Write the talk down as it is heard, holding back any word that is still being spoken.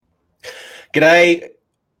G'day.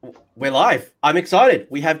 We're live. I'm excited.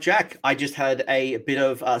 We have Jack. I just had a bit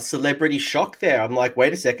of a celebrity shock there. I'm like,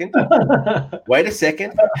 wait a second. Wait a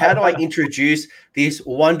second. How do I introduce this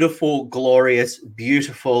wonderful, glorious,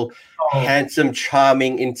 beautiful, handsome,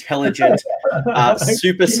 charming, intelligent,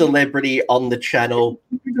 super celebrity on the channel?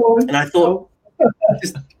 And I thought,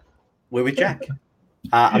 we're with Jack.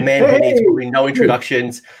 A man who needs probably no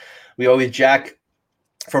introductions. We are with Jack.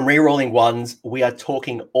 From Rerolling Ones, we are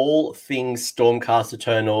talking all things Stormcast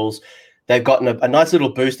Eternals. They've gotten a nice little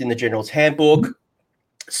boost in the General's Handbook.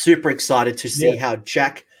 Super excited to see how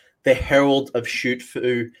Jack, the Herald of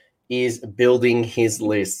Shoot-Fu, is building his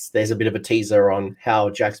lists. There's a bit of a teaser on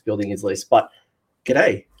how Jack's building his list. But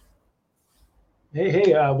g'day.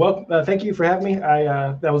 Hey, well, thank you for having me.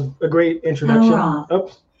 That was a great introduction.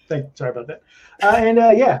 Oops, sorry about that.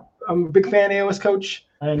 I'm a big fan of AOS Coach,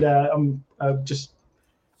 and I'm just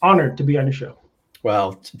honored to be on your show.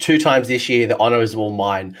 Well, 2 times this year, the honor is all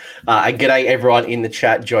mine. And g'day everyone in the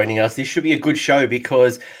chat joining us. This should be a good show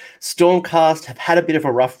because Stormcast have had a bit of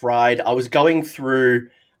a rough ride. I was going through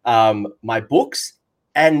my books,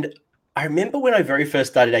 and I remember when I very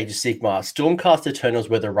first started Age of Sigmar, Stormcast Eternals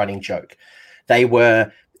were the running joke. They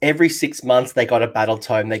were every 6 months they got a battle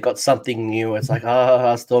tome, they got something new. It's like,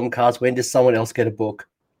 Stormcast, when does someone else get a book?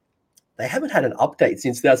 They haven't had an update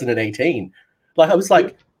since 2018. Like, I was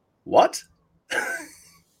like, what?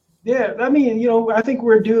 Yeah, I mean, I think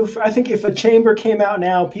we're due. I think if a chamber came out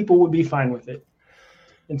now, people would be fine with it.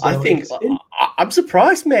 And so I'm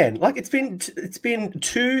surprised, man. Like, it's been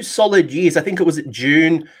 2 solid years. I think it was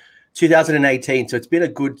June 2018, so it's been a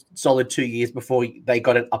good solid 2 years before they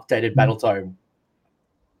got an updated battle tome.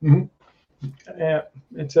 Mm-hmm. Yeah,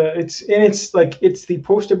 it's the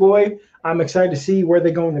poster boy. I'm excited to see where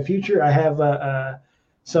they go in the future. I have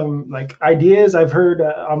some ideas. I've heard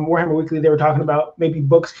on Warhammer Weekly they were talking about maybe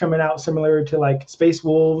books coming out similar to like Space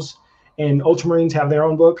Wolves and Ultramarines have their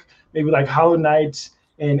own book, maybe like Hollow Knights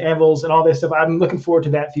and Anvils and all this stuff. I'm looking forward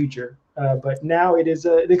to that future. But now it is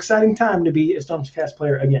an exciting time to be a Stormcast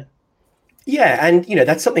player again. Yeah, and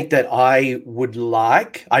that's something that I would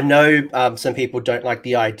like. I know some people don't like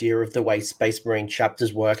the idea of the way Space Marine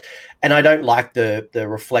chapters work, and I don't like the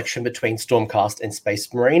reflection between Stormcast and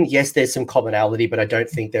Space Marine. Yes, there's some commonality, but I don't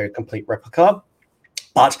think they're a complete replica.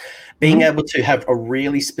 But being able to have a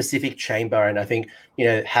really specific chamber, and I think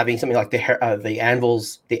having something like the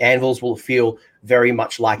anvils will feel very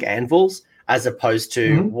much like anvils, as opposed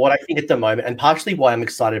to what I think at the moment, and partially why I'm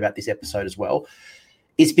excited about this episode as well,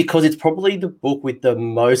 is because it's probably the book with the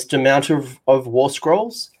most amount of War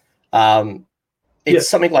Scrolls. It's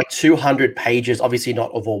something like 200 pages, obviously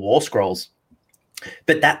not of all War Scrolls,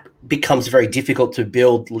 but that becomes very difficult to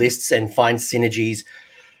build lists and find synergies,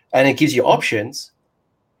 and it gives you options,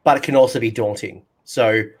 but it can also be daunting.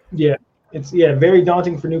 So it's very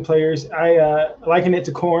daunting for new players. I liken it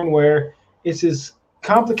to Khorne, where it's as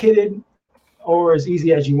complicated or as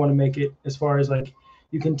easy as you want to make it, as far as like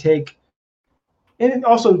you can take. And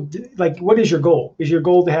also, like, what is your goal? Is your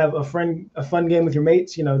goal to have a fun game with your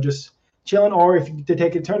mates, just chilling, or to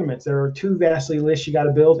take it to tournaments? There are 2 vastly lists you got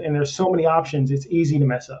to build, and there's so many options. It's easy to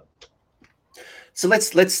mess up. So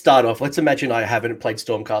let's start off. Let's imagine I haven't played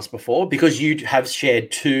Stormcast before, because you have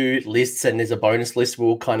shared 2 lists, and there's a bonus list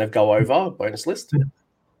we'll kind of go over. Bonus list.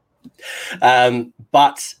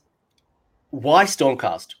 But why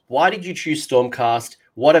Stormcast? Why did you choose Stormcast?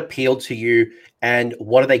 What appealed to you, and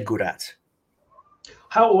what are they good at?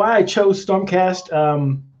 Why I chose Stormcast,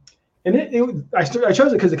 I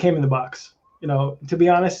chose it because it came in the box. To be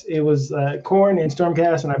honest, it was Khorne and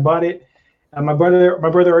Stormcast, and I bought it. My brother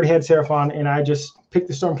already had Seraphon, and I just picked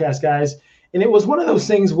the Stormcast guys. And it was one of those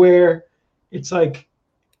things where it's like,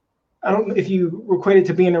 I don't know if you equate it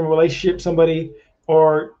to being in a relationship with somebody,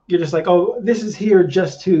 or you're just like, oh, this is here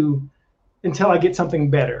just until I get something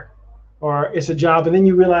better, or it's a job, and then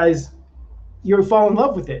you realize you fall in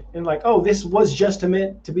love with it, and like, oh, this was just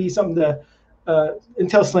meant to be something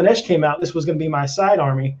until Slaanesh came out, this was going to be my side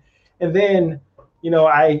army. And then,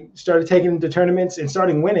 I started taking them to tournaments and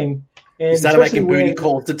starting winning. And you started making booty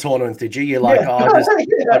calls to tournaments, did you? You're like, And I took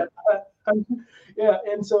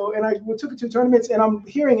it to tournaments, and I'm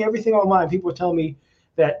hearing everything online. People tell me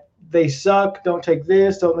that they suck, don't take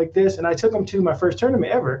this, don't like this. And I took them to my first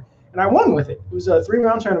tournament ever, and I won with it. It was a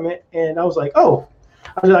 3-round tournament, and I was like, oh,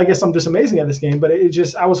 I guess I'm just amazing at this game. But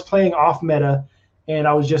I was playing off meta, and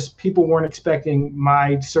people weren't expecting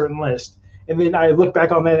my certain list. And then I look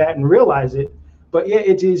back on that and realize it. But yeah,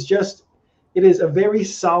 it is a very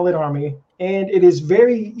solid army, and it is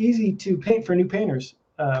very easy to paint for new painters.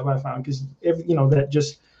 What I found, because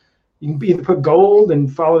You can either put gold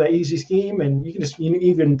and follow that easy scheme, and you can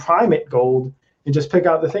even prime it gold and just pick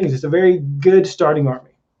out the things. It's a very good starting army.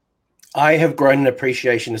 I have grown an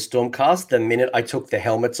appreciation of Stormcast the minute I took the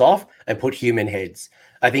helmets off and put human heads.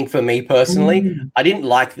 I think for me personally, I didn't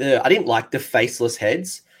like the faceless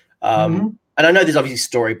heads. And I know there's obviously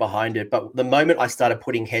story behind it, but the moment I started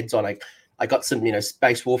putting heads on, I got some,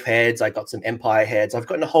 Space Wolf heads. I got some Empire heads. I've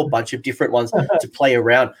gotten a whole bunch of different ones to play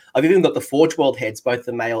around. I've even got the Forge World heads, both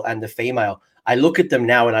the male and the female. I look at them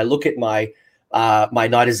now, and I look at my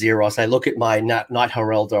Knight of Zeros. I look at my Knight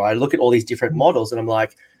Heraldor. I look at all these different models, and I'm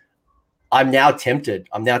like, I'm now tempted.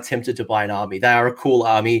 To buy an army. They are a cool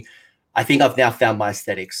army. I think I've now found my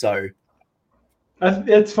aesthetic. So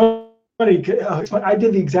it's funny. I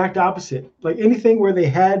did the exact opposite. Like anything where they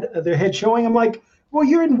had their head showing, I'm like, well,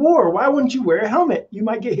 you're in war. Why wouldn't you wear a helmet? You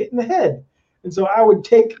might get hit in the head. And so I would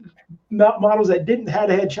take models that didn't have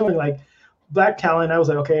a head showing, like Black Talon. I was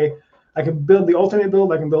like, okay, I can build the alternate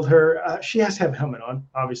build. I can build her. She has to have a helmet on,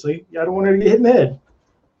 obviously. I don't want her to get hit in the head.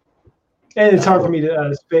 And it's hard for me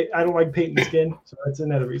to I don't like painting the skin, so that's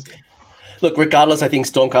another reason. Look, regardless, I think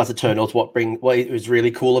Stormcast Eternals, what was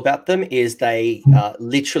really cool about them is they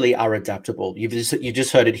literally are adaptable. You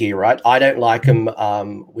just heard it here, right? I don't like them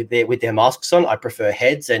with their masks on. I prefer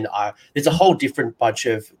heads, and there's a whole different bunch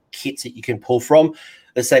of kits that you can pull from.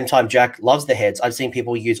 At the same time, Jack loves the heads. I've seen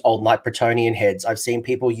people use old Knight Bretonian heads. I've seen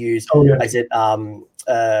people use,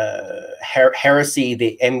 Heresy,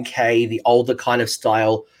 the MK, the older kind of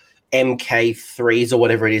style MK3s or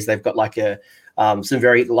whatever it is. They've got like some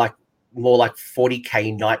very more like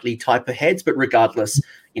 40k knightly type of heads, but regardless,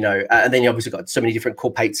 and then you obviously got so many different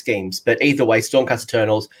cool paint schemes. But either way, Stormcast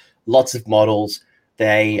Eternals, lots of models.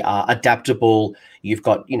 They are adaptable. You've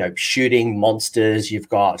got shooting monsters. You've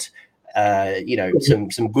got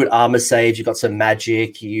some good armor saves. You've got some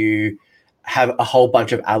magic. You have a whole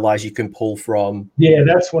bunch of allies you can pull from. Yeah,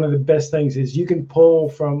 that's one of the best things is you can pull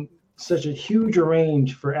from such a huge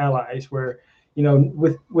range for allies where,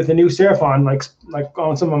 with the new Seraphon, like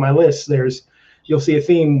on some of my lists, you'll see a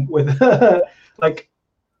theme with like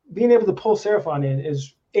being able to pull Seraphon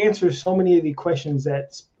in answers so many of the questions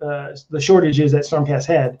that the shortages that Stormcast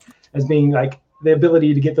had, as being like the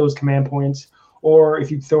ability to get those command points, or if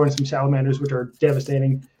you throw in some salamanders, which are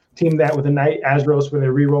devastating, team that with a Knight Azros where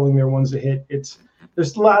they're re-rolling their ones to hit.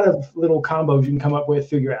 There's a lot of little combos you can come up with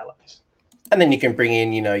through your allies. And then you can bring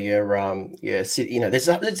in, your city. There's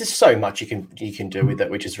just so much you can do with it,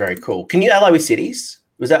 which is very cool. Can you ally with cities?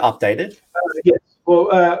 Was that updated? Yes. Well,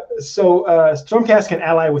 Stormcast can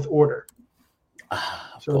ally with order.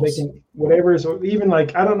 So course. They can whatever is, even I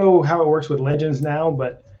don't know how it works with legends now,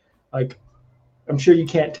 but I'm sure you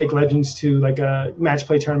can't take legends to a match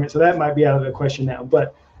play tournament, so that might be out of the question now.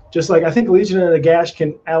 But just I think Legion of the Gash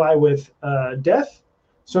can ally with death,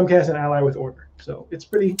 Stormcast can ally with order. So it's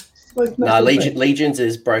pretty. Legions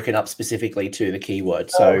is broken up specifically to the keyword.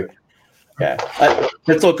 So yeah,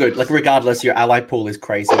 that's all good. Regardless, your ally pool is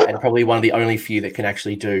crazy, and probably one of the only few that can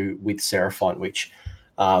actually do with Seraphon, which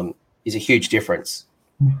is a huge difference.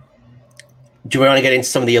 Do we want to get into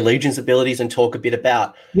some of the Allegiance abilities and talk a bit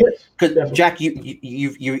about? Yes, because Jack,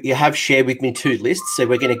 you have shared with me 2 lists, so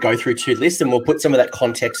we're going to go through 2 lists, and we'll put some of that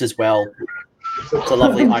context as well. It's a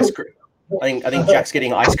lovely ice cream. I think Jack's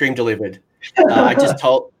getting ice cream delivered. I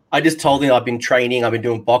just told him I've been training, I've been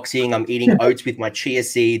doing boxing, I'm eating oats with my chia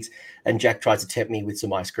seeds, and Jack tries to tempt me with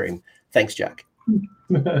some ice cream. Thanks, Jack.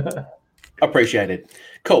 Appreciate it.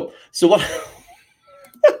 Cool. So what?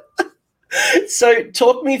 So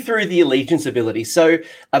talk me through the Allegiance ability. So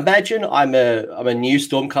imagine I'm a new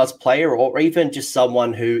Stormcast player, or even just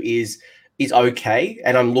someone who is okay,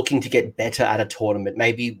 and I'm looking to get better at a tournament.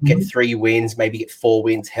 Maybe get 3 wins, maybe get 4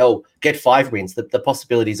 wins. Hell, get 5 wins. The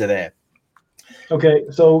possibilities are there. Okay,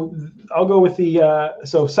 so I'll go with the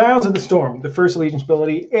Scions of the Storm, the first Allegiance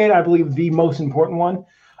ability, and I believe the most important one,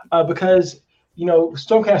 because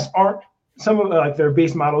Stormcast aren't some of their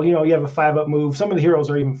base model. You have a 5-up move. Some of the heroes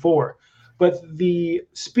are even 4, but the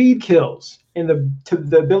speed kills and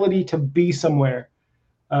the ability to be somewhere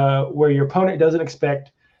where your opponent doesn't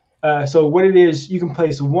expect. So what it is, you can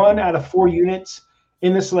place 1 out of 4 units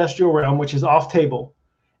in the Celestial Realm, which is off table.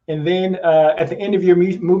 And then at the end of your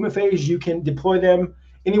movement phase, you can deploy them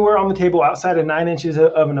anywhere on the table outside of 9 inches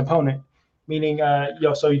of an opponent, meaning,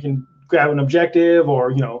 so you can grab an objective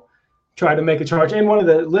or, try to make a charge. And one of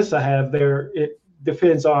the lists I have there, it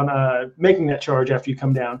depends on making that charge after you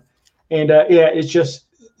come down. And it's just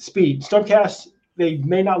speed. Stormcast, they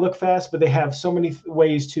may not look fast, but they have so many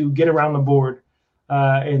ways to get around the board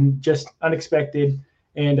and just unexpected.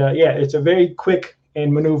 And it's a very quick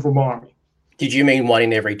and maneuverable army. Did you mean 1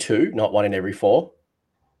 in every 2, not 1 in every 4?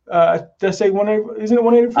 Did I say 180? Isn't it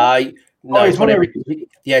 184? No, It's it's whatever. 180.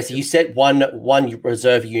 Yeah, so you set one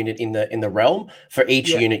reserve unit in the realm for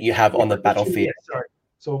each Yeah. unit you have on the battlefield. Yeah, sorry.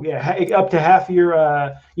 So yeah, up to half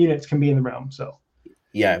your units can be in the realm. So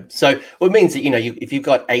yeah, so it means that if you've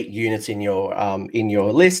got 8 units in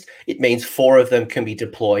your list, it means 4 of them can be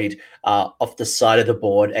deployed off the side of the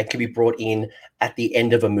board and can be brought in at the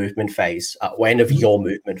end of a movement phase, or end of your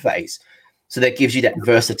movement phase. So that gives you that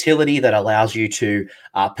versatility that allows you to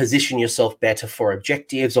position yourself better for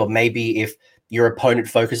objectives, or maybe if your opponent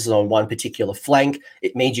focuses on one particular flank,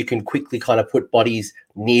 it means you can quickly kind of put bodies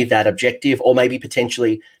near that objective, or maybe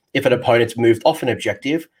potentially if an opponent's moved off an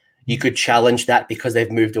objective, you could challenge that because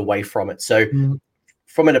they've moved away from it. So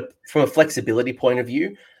from a flexibility point of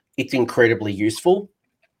view, it's incredibly useful.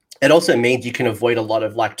 It also means you can avoid a lot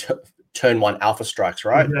of like turn 1 alpha strikes,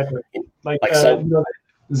 right? Exactly.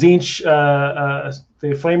 Zinch, the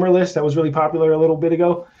flamer list that was really popular a little bit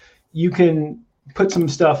ago, you can put some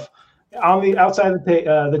stuff on the outside of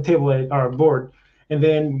the table or board, and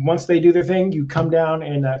then once they do their thing, you come down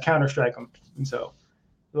and counter strike them. And so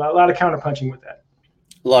a lot of counter punching with that.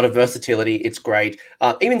 A lot of versatility. It's great.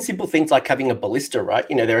 Even simple things like having a ballista, right?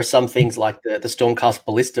 There are some things like the Stormcast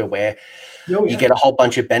ballista where you get a whole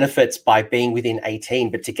bunch of benefits by being within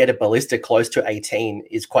 18, but to get a ballista close to 18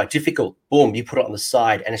 is quite difficult. Boom, you put it on the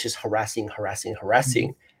side and it's just harassing.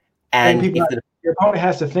 And your opponent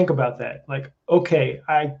has to think about that. Like, okay,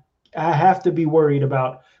 I have to be worried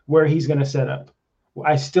about where he's going to set up.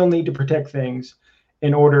 I still need to protect things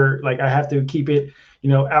in order, like I have to keep it,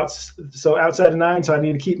 outside of 9. So I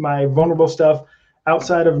need to keep my vulnerable stuff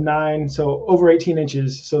outside of 9. So over 18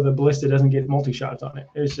 inches. So the ballista doesn't get multi-shots on it.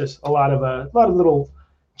 It's just a lot of little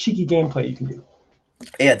cheeky gameplay you can do.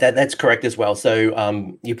 Yeah, that's correct as well.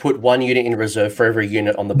 So you put 1 unit in reserve for every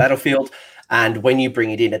unit on the battlefield. And when you bring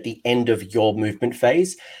it in at the end of your movement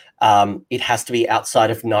phase, it has to be outside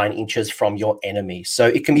of 9 inches from your enemy. So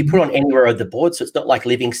it can be put on anywhere on the board. So it's not like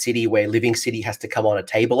Living City, where Living City has to come on a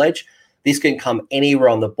table edge. This can come anywhere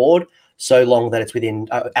on the board, so long that it's within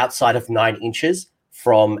outside of 9 inches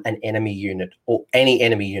from an enemy unit, or any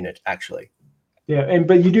enemy unit, actually. Yeah,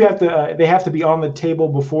 but you do have to. They have to be on the table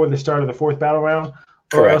before the start of the 4th battle round,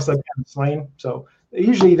 or else they'll be slain. So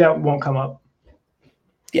usually that won't come up.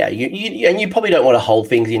 Yeah, you probably don't want to hold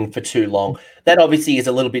things in for too long. That obviously is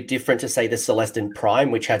a little bit different to, say, the Celestin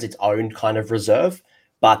Prime, which has its own kind of reserve,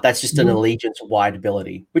 but that's just an allegiance-wide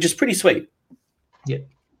ability, which is pretty sweet. Yeah.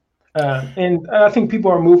 And I think people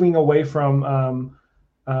are moving away from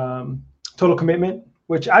total commitment,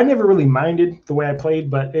 which I never really minded the way I played,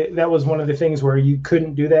 but that was one of the things where you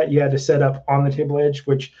couldn't do that. You had to set up on the table edge,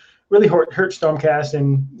 which really hurt Stormcast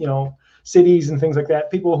and cities and things like that.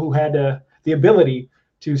 People who had the ability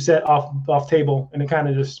to set off table, and it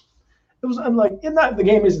was unlike the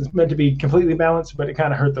game isn't meant to be completely balanced, but it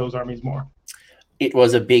kind of hurt those armies more. It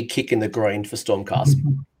was a big kick in the groin for Stormcast.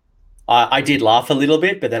 I did laugh a little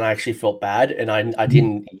bit, but then I actually felt bad, and I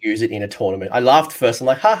didn't use it in a tournament. I laughed first. I'm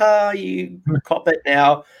like, haha, you cop it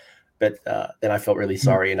now. But then I felt really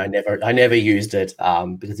sorry, and I never used it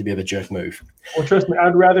because it's a bit of a jerk move. Well, trust me,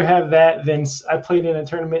 I'd rather have that than I played in a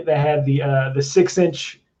tournament that had the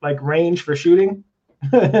 6-inch like range for shooting.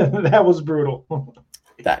 That was brutal.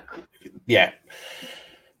 Yeah.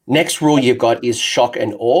 Next rule you've got is shock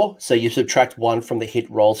and awe. So you subtract 1 from the hit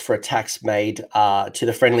rolls for attacks made to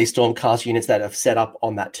the friendly Stormcast units that have set up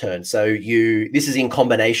on that turn. So this is in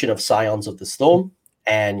combination of Scions of the Storm,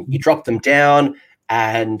 and you drop them down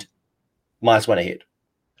and -1 a hit.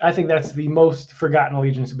 I think that's the most forgotten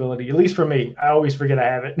allegiance ability, at least for me. I always forget I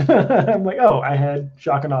have it. I'm like, oh, I had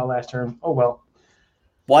shock and awe last turn. Oh well.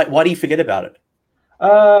 Why do you forget about it?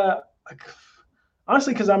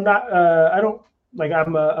 Honestly, because I'm not.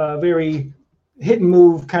 I'm a very hit and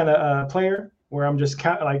move kind of player, where I'm just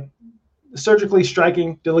like surgically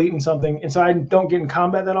striking, deleting something, and so I don't get in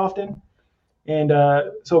combat that often. And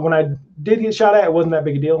so when I did get shot at, it wasn't that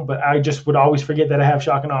big a deal. But I just would always forget that I have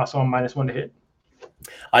shock and awe, so I'm -1 to hit.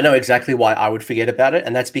 I know exactly why I would forget about it,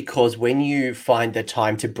 and that's because when you find the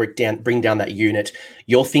time to bring down that unit,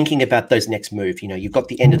 you're thinking about those next moves. You've got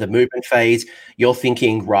the end of the movement phase. You're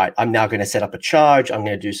thinking, right, I'm now going to set up a charge. I'm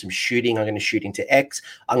going to do some shooting. I'm going to shoot into X.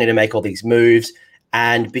 I'm going to make all these moves.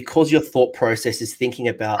 And because your thought process is thinking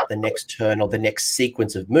about the next turn or the next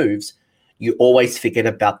sequence of moves, you always forget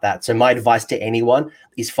about that. So my advice to anyone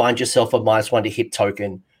is find yourself a -1 to hit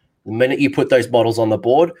token. The minute you put those models on the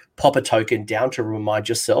board, pop a token down to remind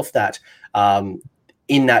yourself that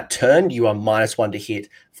in that turn, you are -1 to hit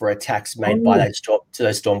for attacks made by those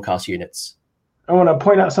Stormcast units. I want to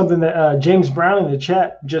point out something that James Brown in the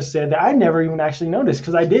chat just said that I never even actually noticed,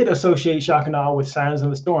 because I did associate shock and awe with Silence of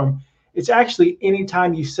the Storm. It's actually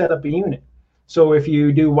anytime you set up a unit. So if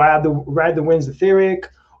you do Ride the Winds Etheric,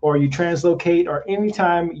 or you translocate, or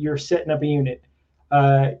anytime you're setting up a unit,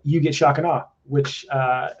 you get shock and awe, which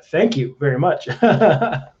thank you very much.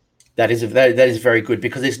 That is very good,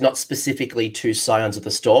 because it's not specifically to Scions of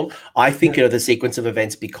the Storm. I think of the sequence of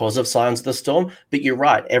events because of Scions of the Storm, but you're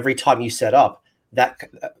right. Every time you set up,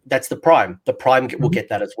 that's the Prime. The Prime will get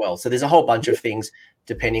that as well. So there's a whole bunch of things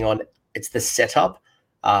depending on it's the setup,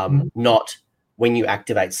 not when you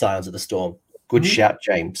activate Scions of the Storm. Good shout,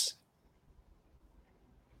 James.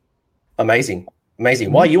 Amazing.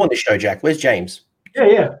 Why are you on the show, Jack? Where's James?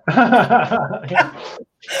 Yeah.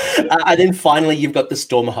 And then finally, you've got the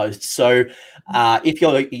Storm host. So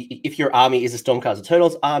if your army is a Stormcast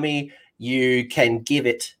Eternals army, you can give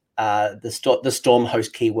it the Storm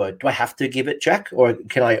host keyword. Do I have to give it, Jack, or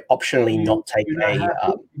can I optionally not take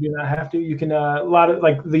a? You do not have to. You can a lot of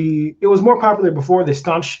it was more popular before the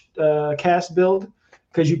Staunch cast build,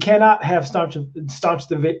 because you cannot have Staunch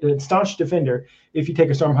Defender if you take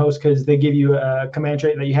a Storm host, because they give you a command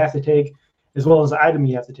trait that you have to take, as well as an item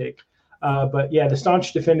you have to take. But yeah, the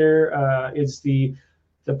Staunch Defender is the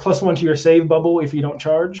 +1 to your save bubble if you don't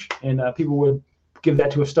charge, and people would give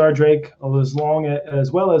that to a Star Drake,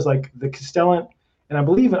 as well as like the Castellan, and I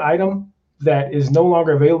believe an item that is no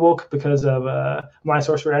longer available because of my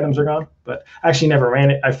sorcery items are gone. But I actually never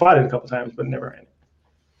ran it. I fought it a couple times, but never ran it.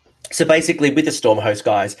 So basically, with the Storm host,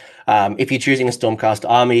 guys, if you're choosing a Stormcast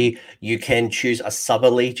army, you can choose a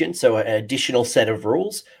sub-allegiance, so an additional set of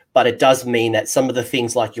rules. But it does mean that some of the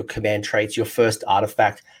things like your command traits, your first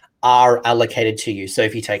artifact, are allocated to you. So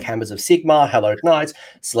if you take Hammers of Sigmar, Hallowed Knights,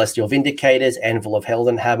 Celestial Vindicators, Anvil of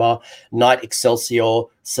Heldenhammer, Knight Excelsior,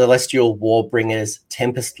 Celestial Warbringers,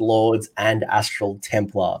 Tempest Lords, and Astral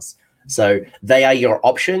Templars. So they are your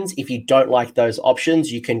options. If you don't like those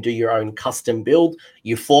options, you can do your own custom build.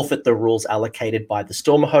 You forfeit the rules allocated by the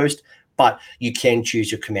Storm host, but you can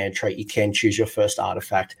choose your command trait. You can choose your first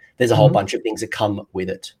artifact. There's a whole bunch of things that come with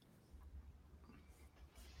it.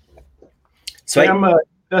 So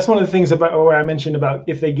that's one of the things about where I mentioned about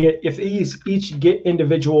if each get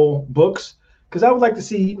individual books, because I would like to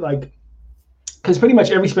see because pretty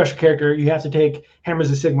much every special character you have to take Hammers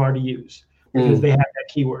of Sigmar to use, because they have that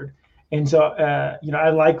keyword. And so I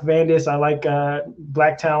like Vandus, I like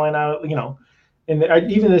Black Talon,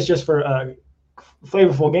 and even this just for a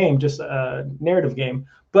flavorful game, just a narrative game.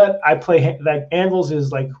 But I play Anvils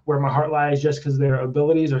is like where my heart lies, just because their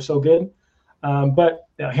abilities are so good. But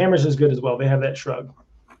Hammers is good as well. They have that shrug.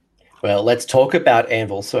 Well, let's talk about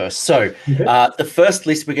Anvils first. So the first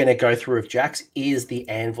list we're going to go through of Jack's is the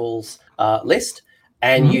Anvils list,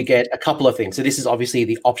 and you get a couple of things. So this is obviously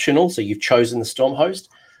the optional. So you've chosen the Storm host.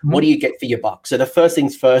 What do you get for your buck? So the first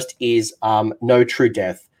things first is no true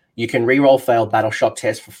death. You can reroll failed battle shock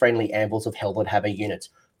tests for friendly Anvils of Heldenhammer units.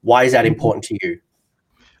 Why is that important to you?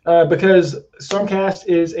 Because Stormcast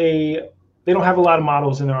they don't have a lot of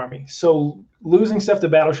models in their army. So losing stuff to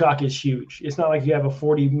battle shock is huge. It's not like you have a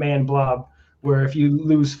 40-man blob where if you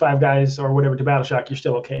lose 5 guys or whatever to battle shock, you're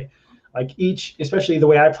still okay. Like especially the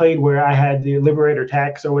way I played, where I had the Liberator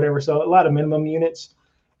tax or whatever, so a lot of minimum units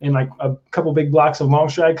and like a couple big blocks of long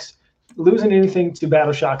strikes. Losing anything to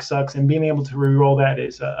battle shock sucks, and being able to reroll that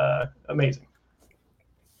is amazing.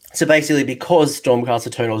 So basically, because Stormcast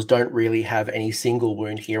Eternals don't really have any single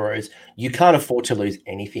wound heroes, you can't afford to lose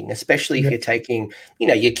anything, especially if you're taking,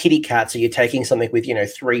 your kitty cats, or you're taking something with,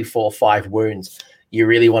 3, 4, 5 wounds. You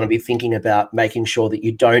really want to be thinking about making sure that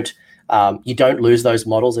you don't lose those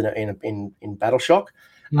models in Battle Shock,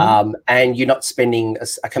 and you're not spending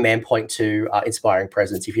a command point to Inspiring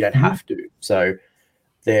Presence if you don't have to. So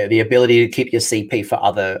the ability to keep your CP for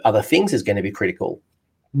other things is going to be critical.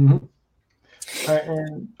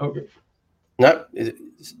 Okay. No,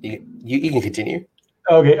 you can continue.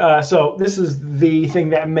 Okay, so this is the thing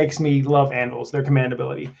that makes me love Anvils, their command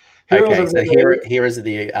ability. Heroes so here is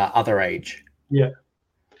the other age. Yeah.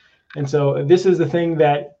 And so this is the thing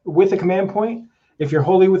that, with a command point, if you're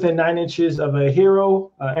wholly within 9 inches of a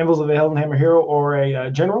hero, Anvils of a Heldenhammer hero, or a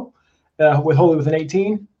general, with wholly within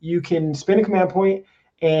 18, you can spend a command point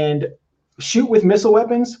and shoot with missile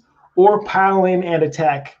weapons, or pile in and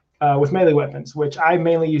attack with melee weapons, which I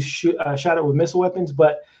mainly use shot it with missile weapons,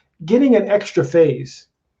 but getting an extra phase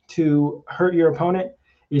to hurt your opponent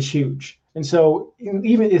is huge. And so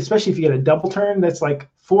especially if you get a double turn, that's like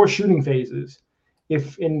 4 shooting phases.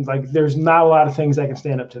 There's not a lot of things that can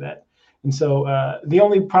stand up to that. And so the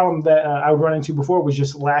only problem that I would run into before was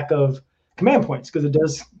just lack of command points, because it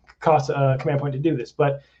does cost a command point to do this.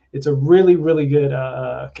 But it's a really, really good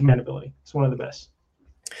command ability. It's one of the best.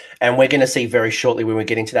 And we're going to see very shortly when we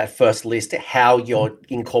get into that first list how you're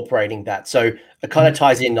incorporating that. So it kind of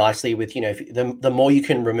ties in nicely with, the more you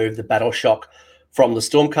can remove the battle shock from the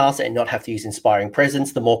Stormcast and not have to use Inspiring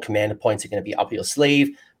Presence, the more commander points are going to be up your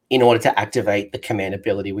sleeve in order to activate the command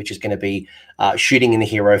ability, which is going to be shooting in the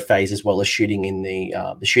hero phase as well as shooting in the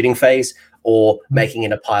shooting phase, or making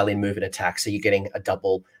it a pile-in move and attack. So you're getting a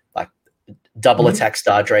double attack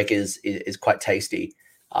Star Drake is quite tasty.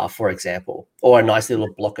 For example, or a nice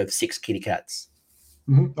little block of 6 kitty cats.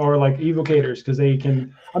 Or like evocators, because they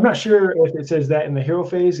can, I'm not sure if it says that in the hero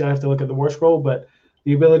phase, I have to look at the war scroll, but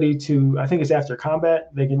the ability to, I think it's after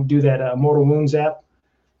combat, they can do that mortal wound zap.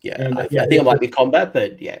 Yeah, and, I think it might be combat,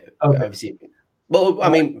 but yeah, okay. Obviously. Well, I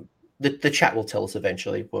mean, the chat will tell us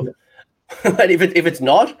eventually. Well, but if it's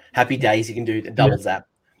not, happy days, you can do double zap.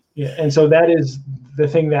 Yeah, and so that is the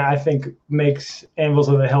thing that I think makes Anvils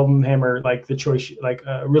of the Heldenhammer like the choice, like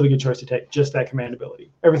a really good choice to take. Just that command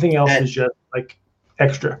ability. Everything else is just like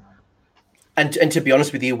extra. And to be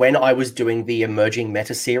honest with you, when I was doing the emerging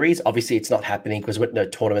meta series, obviously it's not happening because the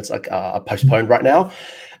tournaments are postponed right now.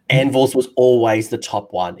 Anvils was always the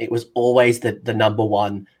top one. It was always the number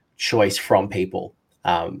one choice from people.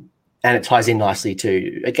 And it ties in nicely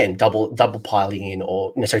to, again, double piling in,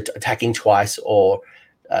 or so attacking twice, or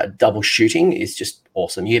double shooting is just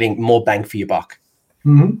awesome. You're getting more bang for your buck.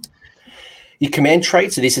 Your command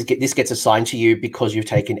trait, so this gets assigned to you because you've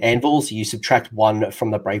taken Anvils. You subtract 1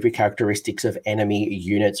 from the bravery characteristics of enemy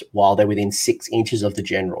units while they're within 6 inches of the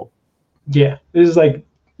general. Yeah, this is like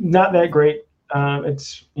not that great.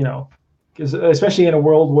 It's, because especially in a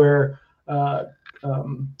world where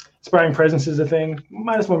Inspiring Presence is a thing,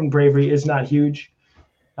 -1 bravery is not huge.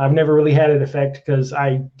 I've never really had it affect because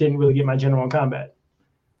I didn't really get my general in combat.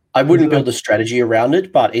 I wouldn't build a strategy around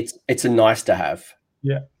it, but it's a nice to have.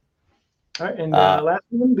 Yeah. All right, and last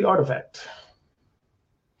one, the artifact.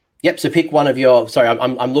 Yep. So pick one of your. Sorry,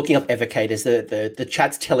 I'm looking up evocators. The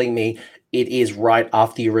chat's telling me it is right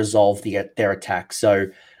after you resolve their attack. So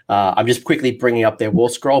I'm just quickly bringing up their war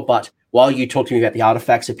scroll. But while you talk to me about the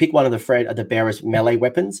artifacts, so pick one of the bearer's melee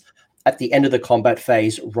weapons. At the end of the combat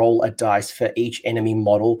phase, roll a dice for each enemy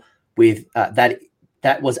model with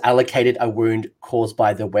that was allocated a wound caused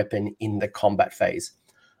by the weapon in the combat phase.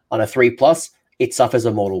 On a 3+, it suffers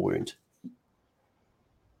a mortal wound.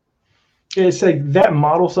 It's like that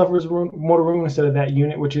model suffers mortal wound instead of that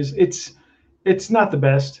unit, which is it's not the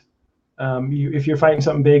best. If you're fighting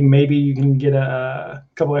something big, maybe you can get a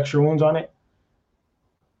couple extra wounds on it.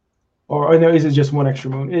 Or no, is it just 1 extra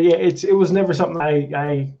wound? Yeah, it was never something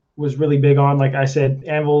I was really big on. Like I said,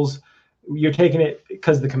 Anvils, you're taking it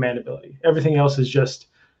because of the command ability. Everything else is just,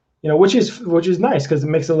 which is nice because it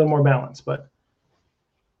makes it a little more balanced. But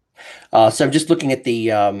so I'm just looking at the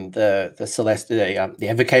Evocator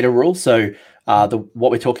rule. So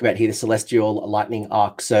what we're talking about here, the Celestial Lightning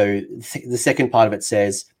Arc. So the second part of it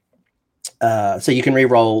says, so you can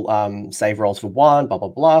re-roll save rolls for 1, blah, blah,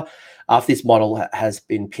 blah. After this model has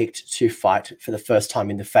been picked to fight for the first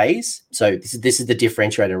time in the phase. So this is the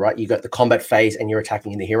differentiator, right? You got the combat phase and you're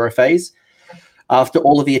attacking in the hero phase. After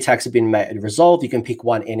all of the attacks have been resolved, you can pick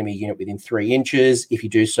 1 enemy unit within 3 inches. If you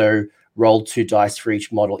do so, roll 2 dice for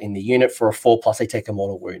each model in the unit. For a 4+, they take a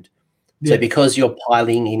mortal wound. Yeah. So because you're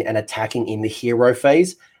piling in and attacking in the hero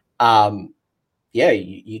phase,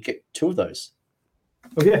 you get 2 of those.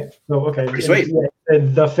 Okay. Oh, okay. Pretty sweet.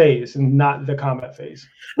 The phase and not the combat phase.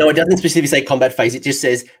 No, it doesn't specifically say combat phase. It just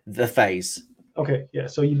says the phase. Okay. Yeah.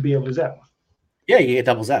 So you'd be able to zap. Yeah, you get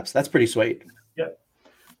double zaps. That's pretty sweet. Yeah.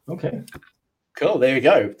 Okay. Cool. There you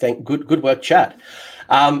go. Good work, chat.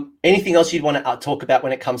 Anything else you'd want to talk about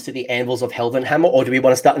when it comes to the Anvils of Heldenhammer, or do we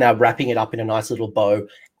want to start now wrapping it up in a nice little bow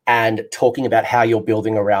and talking about how you're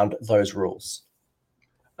building around those rules?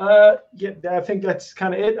 Yeah, I think that's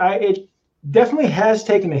kind of it. It definitely has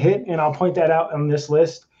taken a hit, and I'll point that out on this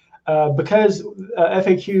list because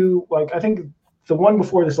FAQ, like I think the one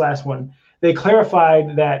before this last one, they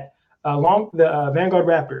clarified that along the Vanguard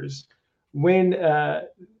Raptors, when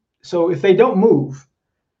so if they don't move,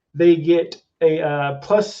 they get a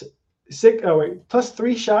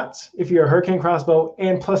 +3 shots if you're a Hurricane Crossbow,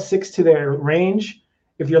 and +6 to their range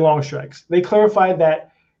if you're long strikes. They clarified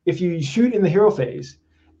that if you shoot in the hero phase,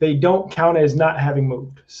 they don't count as not having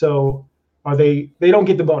moved. So they don't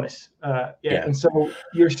get the bonus. And so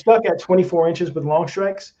you're stuck at 24 inches with long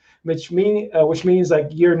strikes, which means like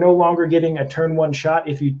you're no longer getting a turn 1 shot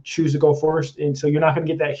if you choose to go first, and so you're not going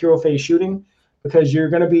to get that hero phase shooting because you're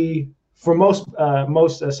going to be, for most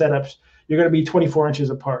setups, you're going to be 24 inches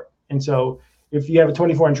apart. And so if you have a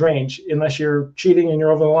 24-inch range, unless you're cheating and you're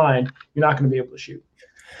over the line, you're not going to be able to shoot.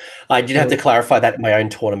 I did have to clarify that in my own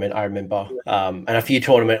tournament, I remember, and a few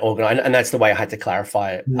tournament organized, and that's the way I had to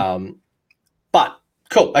clarify it. But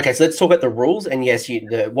cool. Okay, so let's talk about the rules. And yes,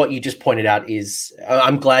 what you just pointed out is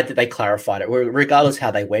I'm glad that they clarified it. Regardless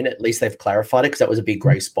how they went, at least they've clarified it because that was a big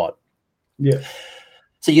grey spot. Yeah.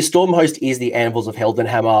 So your storm host is the Anvils of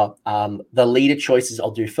Heldenhammer. The leader choices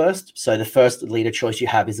I'll do first. So the first leader choice you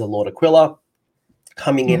have is the Lord Aquila,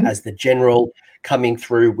 coming in as the general, coming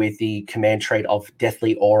through with the command trait of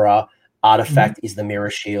Deathly Aura. Artifact is the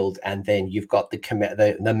Mirror Shield, and then you've got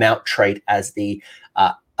the mount trait as the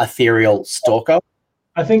Ethereal Stalker.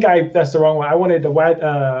 I think that's the wrong one. I wanted the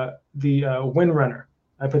Windrunner.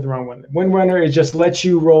 I put the wrong one. Windrunner is just lets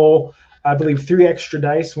you roll, I believe, 3 extra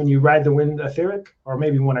dice when you ride the Wind Etheric, or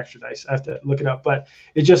maybe 1 extra dice. I have to look it up, but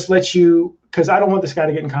it just lets you, because I don't want this guy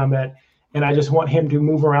to get in combat, and I just want him to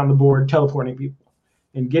move around the board, teleporting people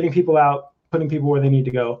and getting people out, putting people where they need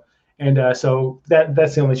to go. And so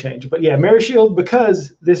that's the only change. But yeah, Mirror Shield,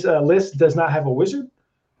 because this list does not have a wizard,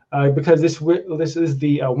 because this is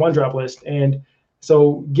the 1-drop list, and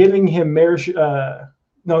so giving him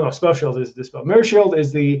Spell Shield is the spell. Mirror Shield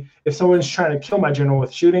is if someone's trying to kill my general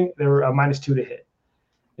with shooting, they're a -2 to hit.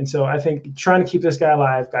 And so I think trying to keep this guy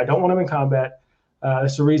alive, I don't want him in combat.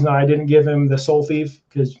 That's the reason I didn't give him the Soul Thief,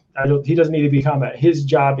 because he doesn't need to be in combat. His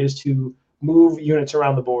job is to move units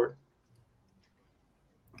around the board.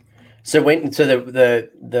 So the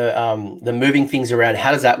moving things around,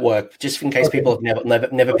 how does that work? Just in case people have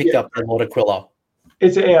never picked up the Lord Aquila.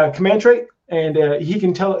 It's a command trait, and he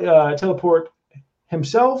can teleport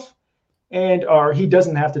himself, or he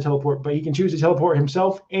doesn't have to teleport, but he can choose to teleport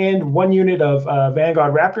himself and 1 unit of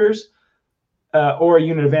Vanguard Raptors, or a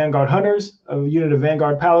unit of Vanguard Hunters, a unit of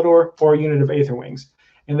Vanguard Palador, or a unit of Aether Wings.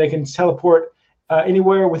 And they can teleport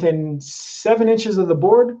anywhere within 7 inches of the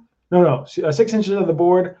board. 6 inches of the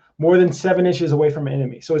board, more than 7 inches away from an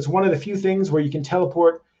enemy. So it's one of the few things where you can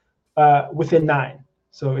teleport within 9.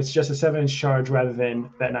 So it's just a 7-inch charge rather than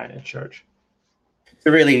that 9-inch charge.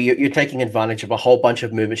 So really, you're taking advantage of a whole bunch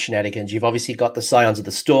of movement shenanigans. You've obviously got the Scions of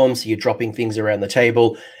the Storm, so you're dropping things around the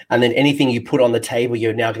table. And then anything you put on the table,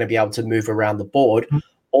 you're now going to be able to move around the board.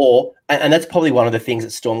 And that's probably one of the things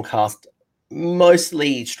that Stormcast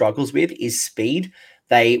mostly struggles with is speed.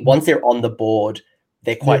 Once they're on the board,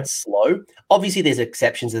 they're quite slow. Obviously, there's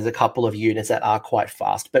exceptions. There's a couple of units that are quite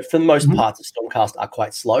fast, but for the most part, the Stormcast are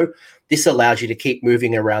quite slow. This allows you to keep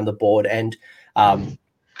moving around the board, and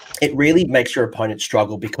it really makes your opponent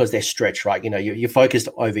struggle because they're stretched, right? You're focused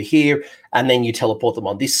over here, and then you teleport them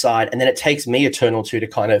on this side, and then it takes me a turn or two to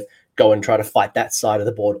kind of go and try to fight that side of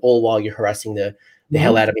the board, all while you're harassing the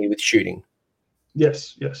hell out of me with shooting.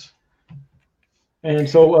 Yes. And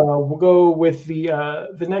so we'll go with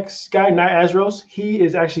the next guy, Knight Azros. He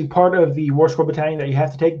is actually part of the War Scroll Battalion that you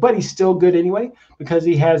have to take, but he's still good anyway because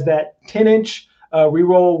he has that 10-inch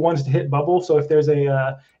reroll 1s to hit bubble. So if there's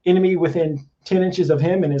a enemy within 10 inches of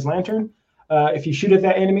him and his lantern, if you shoot at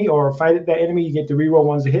that enemy or fight at that enemy, you get the reroll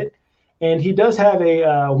 1s to hit. And he does have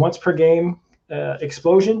a once per game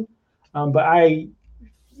explosion, but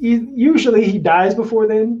usually he dies before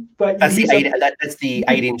then. But that's the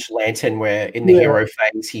 8-inch lantern where in the hero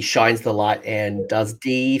phase he shines the light and does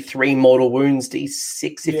D3 mortal wounds,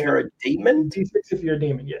 D6 if you're a demon. D6 if you're a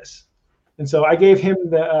demon, yes. And so I gave him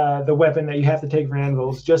the weapon that you have to take for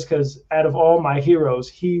Anvils, just because out of all my heroes,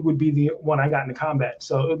 he would be the one I got into combat.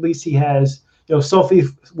 So at least he has, Soul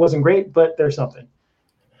Thief wasn't great, but there's something.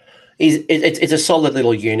 It's a solid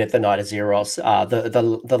little unit, the Knight of Zeros.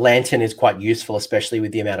 The lantern is quite useful, especially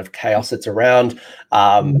with the amount of chaos that's around.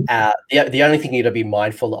 The only thing you need to be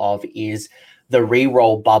mindful of is the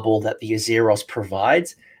reroll bubble that the Azeros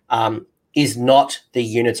provides is not the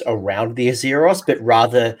units around the Azeros, but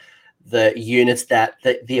rather the units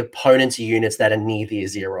the opponent's units that are near the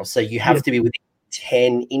Azeros. So you have to be within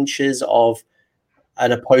 10 inches of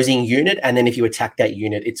an opposing unit, and then if you attack that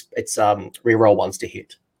unit, it's reroll 1s to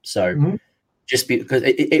hit. So just because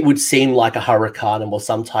it would seem like a Hurricane or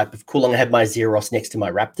some type of cool, I have my Zeros next to my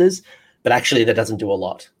Raptors, but actually that doesn't do a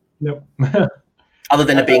lot. Nope. Other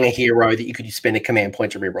than it being a hero that you could spend a command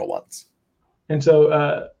point to reroll 1s. And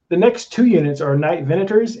so the next 2 units are Knight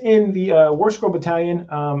Venators in the War Scroll Battalion.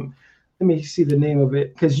 Let me see the name of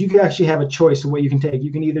it, because you actually have a choice of what you can take.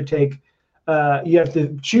 You can either take, you have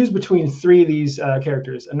to choose between 3 of these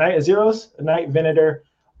characters: a Knight Azeros, a Knight Venator,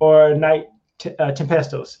 or a Knight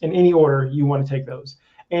Tempestos, in any order you want to take those.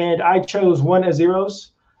 And I chose 1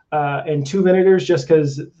 Azeros and 2 Venators just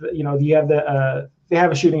because you have they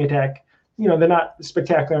have a shooting attack. They're not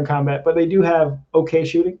spectacular in combat, but they do have okay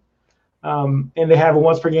shooting. And they have a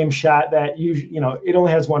once per game shot that it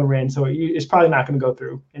only has 1 Ren, so it's probably not going to go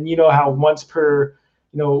through. And you know how once per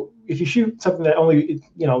if you shoot something that only,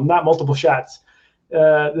 not multiple shots,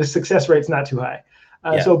 the success rate's not too high.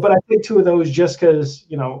 But I picked 2 of those just because,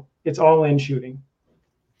 it's all in shooting.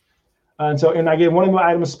 And I gave one of my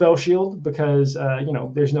items Spell Shield because,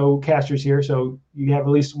 there's no casters here. So you have at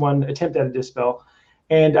least one attempt at a Dispel.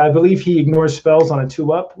 And I believe he ignores spells on a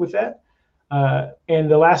 2-up with that.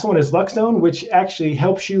 And the last one is Luckstone, which actually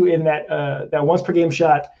helps you in that once per game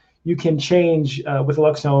shot. You can change with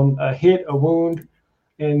Luckstone a hit, a wound,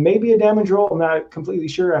 and maybe a damage roll. I'm not completely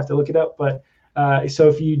sure. I have to look it up. But so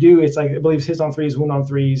if you do, it's like, I believe hits on 3s, wound on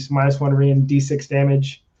 3s, -1 ring, D6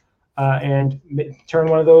 damage, and turn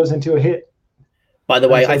one of those into a hit. By the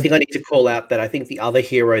way, I think I need to call out that I think the other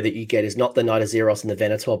hero that you get is not the Knight of Zeros and the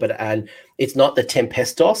Venator, and it's not the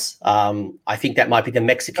Tempestos. I think that might be the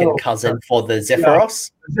Mexican cousin for the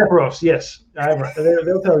Zephyros. Yeah. Zephyros, yes.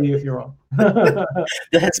 They'll tell you if you're wrong.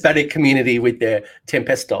 The Hispanic community with their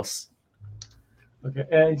Tempestos. Okay,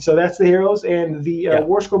 and so that's the heroes, and the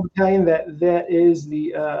War Scroll Battalion. That is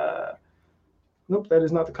the nope, that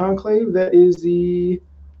is not the Conclave. That is the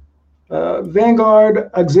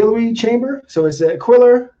Vanguard Auxiliary Chamber. So it's the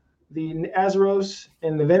Aquiller, the Azeros,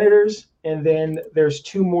 and the Venators, and then there's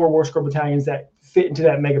 2 more War Scroll Battalions that fit into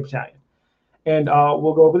that Mega Battalion, and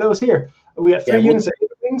we'll go over those here. We have 3 units of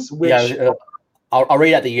things. Which I'll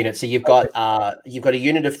read out the units. So you've got a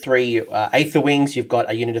unit of 3 Aether Wings. You've got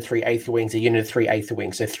a unit of 3 Aether Wings, a unit of 3 Aether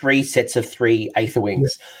Wings. So 3 sets of 3 Aether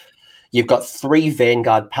Wings. Yeah. You've got 3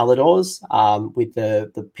 Vanguard Paladors with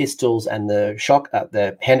the pistols and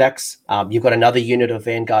the hand axe. You've got another unit of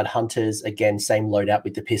Vanguard Hunters, again, same loadout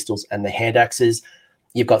with the pistols and the hand axes.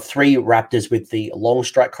 You've got 3 Raptors with the long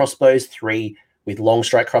strike crossbows, 3 with long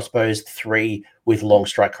strike crossbows, 3 with long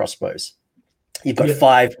strike crossbows. You've got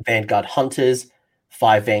 5 Vanguard Hunters,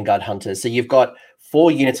 5 Vanguard Hunters. So you've got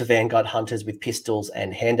 4 units of Vanguard Hunters with pistols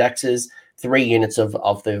and hand axes, 3 units of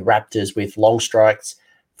the Raptors with long strikes,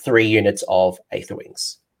 3 units of Aether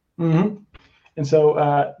Wings. Mm-hmm. And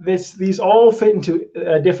so these all fit into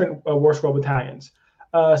different War Scroll battalions.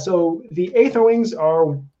 So the Aether Wings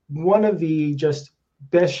are one of the just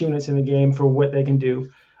best units in the game for what they can do.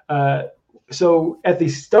 So at the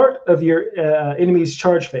start of your enemy's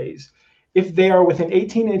charge phase, if they are within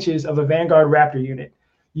 18 inches of a Vanguard Raptor unit,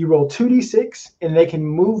 you roll 2d6 and they can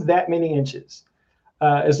move that many inches.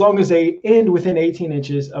 As long as they end within 18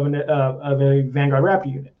 inches of a Vanguard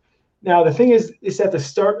Raptor unit. Now, the thing is, it's at the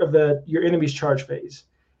start of your enemy's charge phase.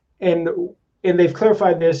 And they've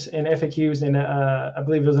clarified this in FAQs, and I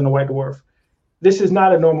believe it was in a White Dwarf. This is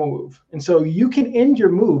not a normal move. And so you can end your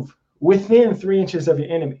move within 3 inches of your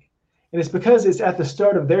enemy. And it's because it's at the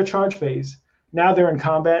start of their charge phase. Now they're in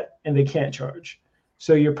combat and they can't charge.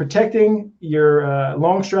 So you're protecting your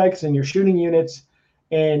long strikes and your shooting units,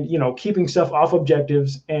 and keeping stuff off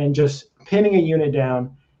objectives and just pinning a unit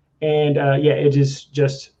down. And it is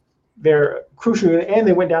just they're crucial, and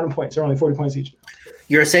they went down in points. They're only 40 points each.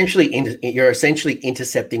 You're essentially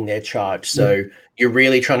intercepting their charge. So you're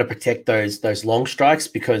really trying to protect those long strikes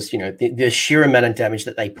because the sheer amount of damage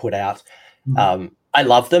that they put out. I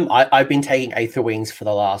love them. I've been taking Aether Wings for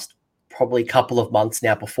the last probably couple of months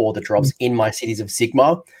now before the drops in my Cities of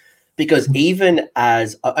Sigmar. Because even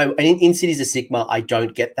as in Cities of Sigmar, I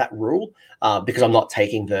don't get that rule because I'm not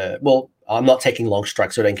taking long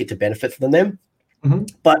strikes, so I don't get to benefit from them.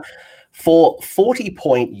 But for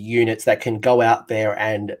 40-point units that can go out there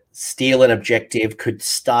and steal an objective, could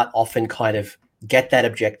start off and kind of get that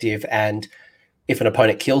objective, and if an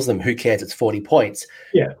opponent kills them, who cares? It's 40 points.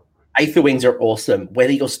 Yeah, Aether Wings are awesome,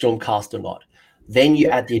 whether you're Stormcast or not. Then you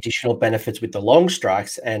add the additional benefits with the long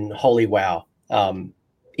strikes, and holy wow.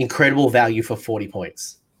 Incredible value for 40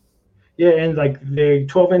 points. Yeah, and like the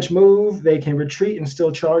 12-inch move, they can retreat and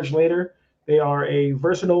still charge later. They are a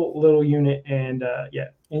versatile little unit, and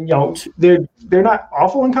they're not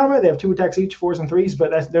awful in combat. They have 2 attacks each, 4s and 3s,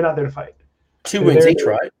 but they're not there to fight. 2 wounds each,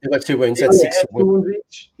 right? They've got 2 wounds. That's 6 wounds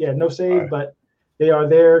each. Yeah, no save, but they are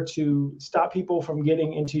there to stop people from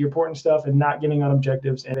getting into your port and stuff and not getting on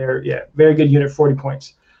objectives. And they're very good unit, 40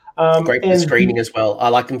 points. Great for screening as well. I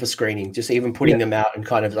like them for screening, just even putting them out and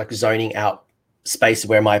kind of like zoning out space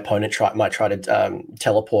where my opponent might try to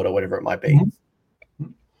teleport or whatever it might be.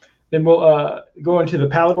 Then we'll go into the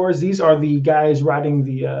Paladors. These are the guys riding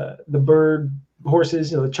the bird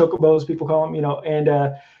horses, the chocobos, people call them, and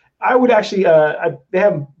I would actually, they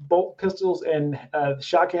have bolt pistols and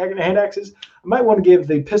shot hand axes. I might want to give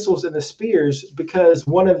the pistols and the spears because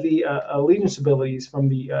one of the allegiance abilities from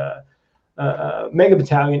the Mega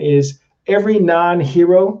Battalion is every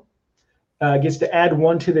non-hero gets to add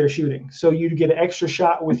 1 to their shooting. So you get an extra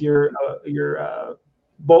shot with your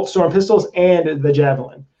bolt storm pistols and the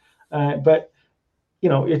javelin. But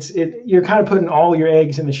you're kind of putting all your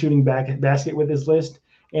eggs in the shooting basket with this list.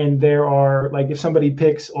 And there are, like, if somebody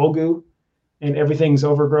picks Olgu and everything's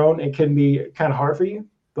overgrown, it can be kind of hard for you.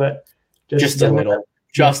 But just a little,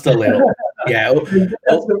 just a little. Yeah.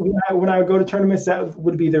 When I would go to tournaments, that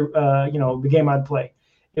would be the the game I'd play.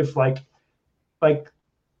 If with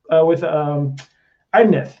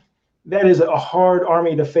Idneth, that is a hard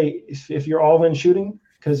army to face if you're all in shooting,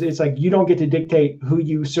 because it's like you don't get to dictate who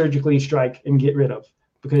you surgically strike and get rid of,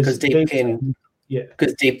 because Deepkin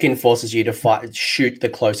forces you to shoot the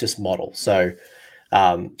closest model. So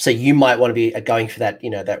you might want to be going for that,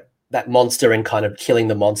 that monster and kind of killing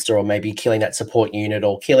the monster, or maybe killing that support unit,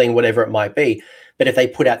 or killing whatever it might be. But if they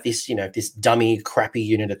put out this, this dummy crappy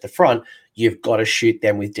unit at the front, you've got to shoot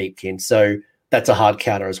them with Deepkin. So that's a hard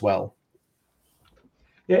counter as well.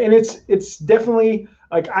 Yeah, and it's definitely,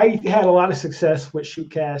 like, I had a lot of success with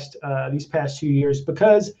Shootcast these past 2 years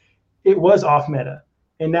because it was off meta,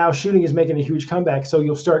 and now shooting is making a huge comeback. So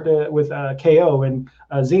you'll start with KO and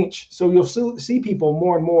Zinch. So you'll see people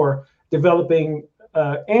more and more developing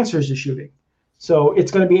answers to shooting. So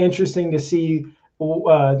it's going to be interesting to see,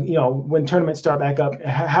 when tournaments start back up,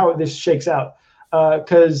 how this shakes out.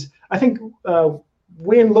 Because I think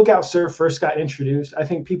when Lookout Surf first got introduced, I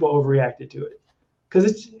think people overreacted to it,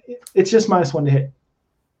 because it's just -1 to hit.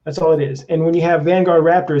 That's all it is. And when you have Vanguard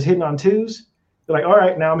Raptors hitting on 2s, they're like, all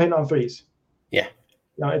right, now I'm hitting on 3s. Yeah.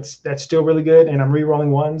 That's still really good, and I'm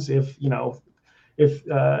re-rolling 1s if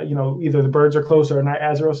either the birds are close or Night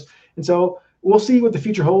Azeros. And so we'll see what the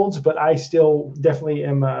future holds, but I still definitely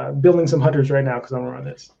am building some hunters right now because I'm running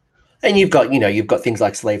this. And you've got things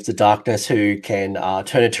like Slaves to Darkness, who can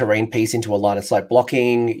turn a terrain piece into a line of sight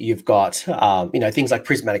blocking. You've got things like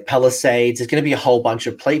Prismatic Palisades. There's going to be a whole bunch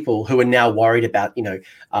of people who are now worried about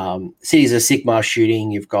Cities of Sigmar shooting.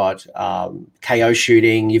 You've got KO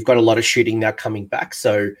shooting. You've got a lot of shooting now coming back.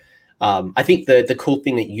 So I think the cool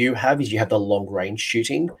thing that you have is you have the long range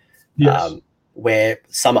shooting, where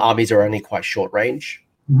some armies are only quite short range.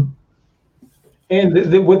 Mm-hmm.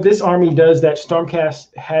 And what this army does that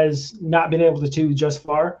Stormcast has not been able to do just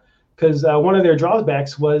far, because one of their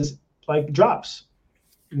drawbacks was like drops.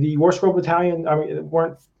 The War Scroll Battalion,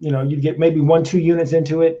 weren't, you'd get maybe 1-2 units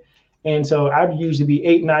into it. And so I'd usually be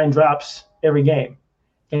 8-9 drops every game.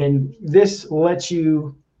 And this lets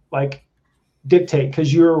you dictate,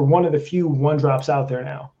 because you're one of the few 1-drops out there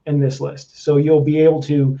now in this list. So you'll be able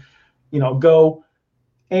to, go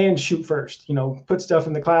and shoot first, put stuff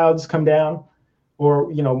in the clouds, come down,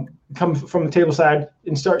 or come from the table side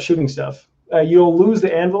and start shooting stuff. You'll lose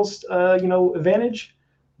the anvils, advantage,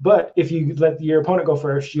 but if you let your opponent go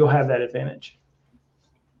first, you'll have that advantage.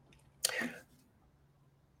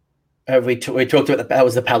 We talked about that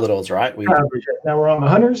was the Paladors, right? Now we're on the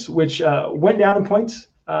Hunters, which went down in points.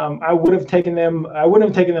 I wouldn't have taken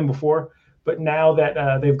them before, but now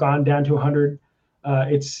that they've gone down to 100,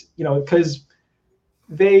 it's because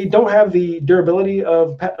they don't have the durability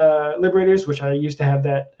of Liberators, which I used to have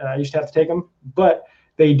that. I used to have to take them, but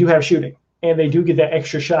they do have shooting, and they do get that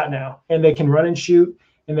extra shot now, and they can run and shoot,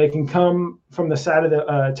 and they can come from the side of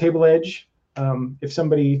the table edge. If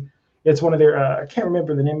somebody, it's one of their, I can't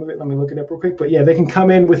remember the name of it. Let me look it up real quick. But yeah, they can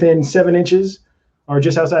come in within 7 inches or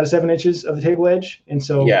just outside of 7 inches of the table edge, and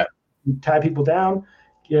so you tie people down.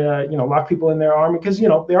 Lock people in their army, because they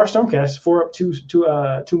are Stormcast, 4 up,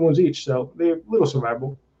 2 wounds each, so they're a little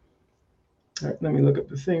survivable. All right, let me look up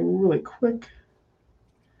the thing really quick.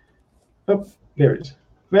 Oh, there it is.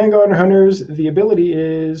 Vanguard and Hunters. The ability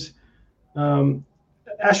is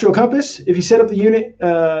Astral Compass. If you set up the unit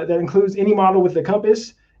that includes any model with the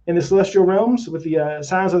compass in the Celestial Realms with the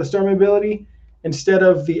Signs of the Storm ability, instead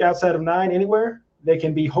of the outside of 9 anywhere, they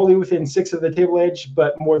can be wholly within 6 of the table edge,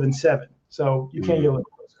 but more than 7. So you can't get a little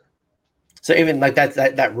closer. So even like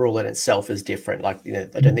that rule in itself is different. I don't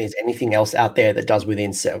think there's anything else out there that does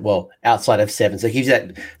within outside of 7. So it gives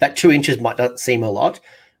that 2 inches might not seem a lot,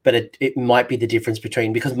 but it might be the difference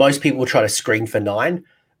between, because most people will try to screen for 9,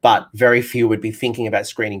 but very few would be thinking about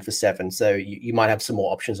screening for 7. So you might have some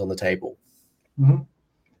more options on the table. Mm-hmm.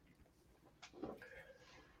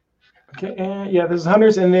 Okay, and there's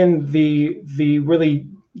Hunters, and then the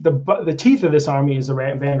teeth of this army is the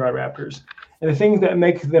Vanguard Raptors. And the things that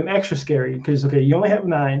make them extra scary, because, you only have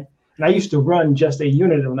 9, and I used to run just a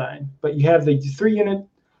unit of 9, but you have the 3 unit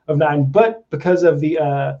of 9, but because of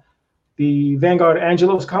the Vanguard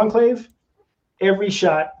Angelos Conclave, every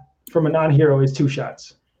shot from a non-hero is 2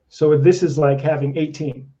 shots. So this is like having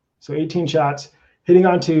 18. So 18 shots, hitting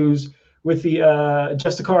on 2s. With the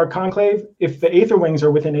Justicar Conclave, if the Aether Wings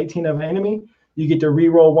are within 18 of an enemy, you get to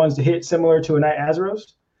re-roll 1s to hit, similar to a Night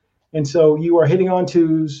Azeros. And so you are hitting on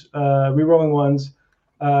 2s, re-rolling 1s,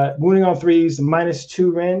 Wounding on 3s,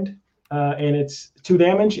 -2 rend, and it's 2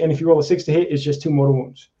 damage. And if you roll a 6 to hit, it's just 2 mortal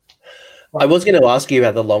wounds. I was going to ask you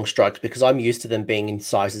about the long strikes because I'm used to them being in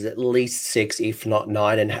sizes at least 6, if not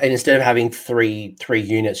 9. And instead of having three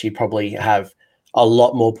units, you probably have a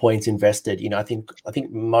lot more points invested. You know, I think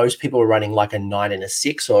most people are running like a 9 and a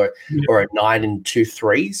 6 or a 9 and 2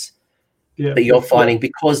 3s. Yeah, but you're finding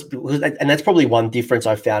because and that's probably one difference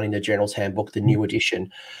I found in the General's Handbook, the new edition,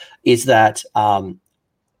 is that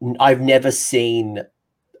I've never seen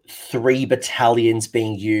 3 battalions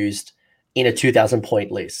being used in a 2,000 point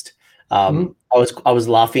list. I was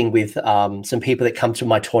laughing with some people that come to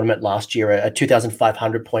my tournament last year, a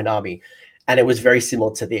 2,500 point army, and it was very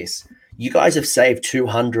similar to this. You guys have saved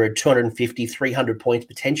 200, 250, 300 points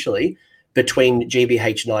potentially between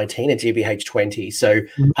GBH 19 and GBH 20. So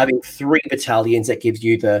having 3 battalions that gives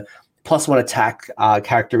you the +1 attack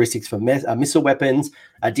characteristics for missile weapons,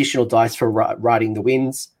 additional dice for riding the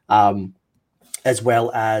winds, as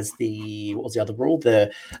well as what was the other rule?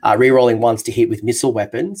 The rerolling ones to hit with missile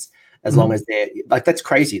weapons, as long as they're like, that's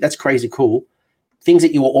crazy. That's crazy cool. Things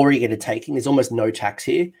that you were already going to taking. There's almost no tax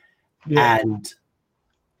here. Yeah. And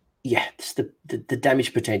yeah, the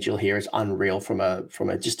damage potential here is unreal from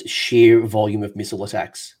a just sheer volume of missile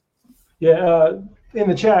attacks. Yeah, in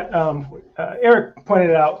the chat, Eric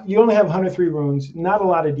pointed out you only have 103 runes, not a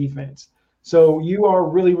lot of defense. So you are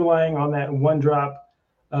really relying on that 1 drop,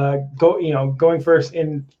 going first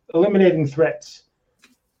and eliminating threats,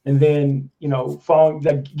 and then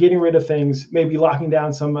getting rid of things, maybe locking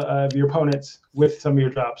down some of your opponents with some of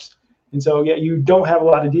your drops. And so yeah, you don't have a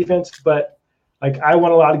lot of defense, but like I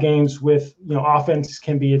won a lot of games with offense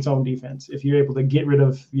can be its own defense if you're able to get rid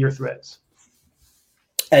of your threats.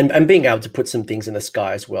 And being able to put some things in the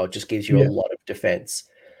sky as well just gives you a lot of defense.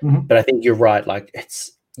 But I think you're right. Like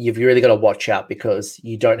you've really got to watch out because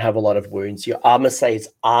you don't have a lot of wounds. Your armor saves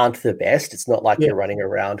aren't the best. It's not like you're running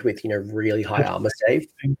around with really high armor save.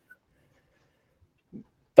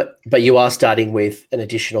 But you are starting with an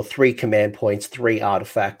additional 3 command points, 3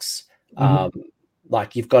 artifacts.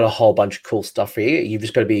 Like you've got a whole bunch of cool stuff here. You've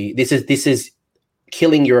just got to be. This is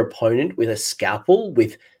killing your opponent with a scalpel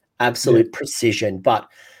with absolute precision, but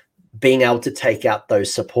being able to take out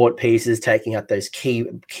those support pieces, taking out those key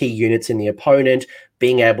units in the opponent,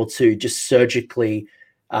 being able to just surgically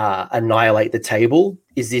annihilate the table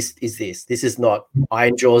this is not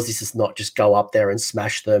Iron Jaws. This is not just go up there and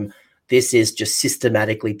smash them. This is just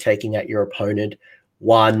systematically taking out your opponent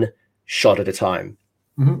 1 shot at a time.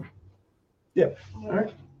 Yeah. All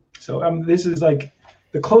right. So this is like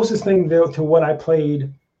the closest thing to what I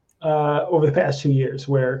played over the past 2 years,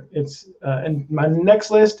 where it's and my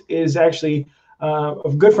next list is actually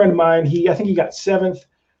a good friend of mine. I think he got 7th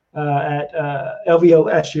at LVO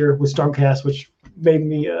last year with Stormcast, which made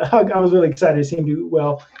me I was really excited to see him do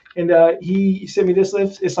well. And he sent me this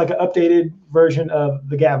list. It's like an updated version of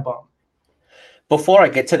the Gav Bomb. Before I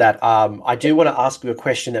get to that, I do want to ask you a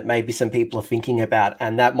question that maybe some people are thinking about,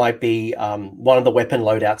 and that might be one of the weapon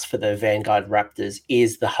loadouts for the Vanguard Raptors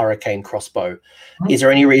is the Hurricane crossbow. Is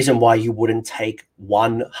there any reason why you wouldn't take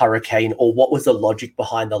 1 Hurricane, or what was the logic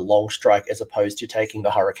behind the long strike as opposed to taking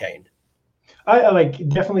the Hurricane? I like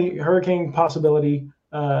definitely Hurricane possibility.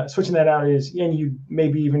 Switching that out and you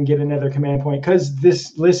maybe even get another command point, because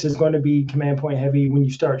this list is going to be command point heavy when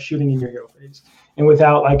you start shooting in your hero phase. And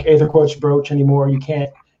without like Aether Quartz Brooch anymore, you can't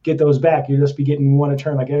get those back. You'll just be getting 1 a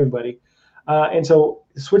turn like everybody. And so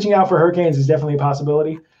switching out for Hurricanes is definitely a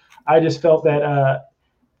possibility. I just felt that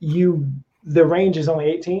the range is only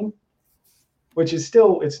 18, which is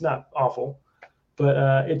still, it's not awful,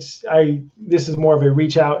 but this is more of a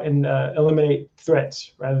reach out and eliminate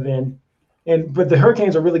threats rather than. But the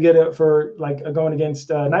Hurricanes are really good for like going against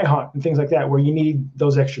Nighthaunt and things like that, where you need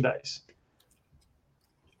those extra dice.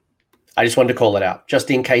 I just wanted to call it out,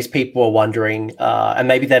 just in case people are wondering, and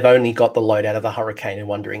maybe they've only got the load out of the Hurricane and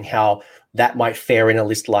wondering how that might fare in a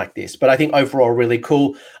list like this. But I think overall really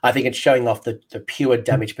cool. I think it's showing off the pure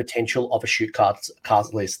damage potential of a shoot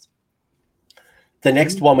cards list. The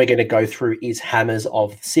next one we're going to go through is Hammers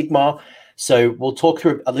of Sigmar. So we'll talk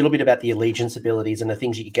through a little bit about the allegiance abilities and the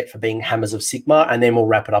things you get for being Hammers of Sigmar, and then we'll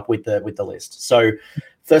wrap it up with the list. So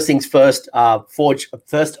first things first,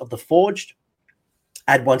 first of the Forged.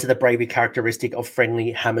 Add 1 to the bravery characteristic of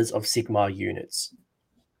friendly Hammers of Sigmar units.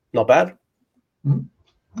 Not bad.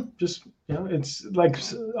 Just it's like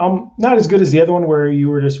not as good as the other one where you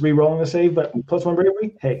were just re-rolling the save, but +1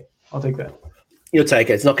 bravery. Hey, I'll take that. You'll take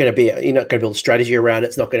it. It's not going to be. You're not going to build a strategy around it.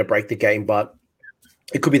 It's not going to break the game, but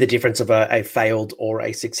it could be the difference of a failed or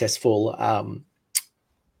a successful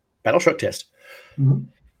battle shock test.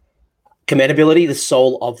 Command ability: the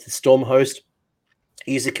Soul of the Storm Host.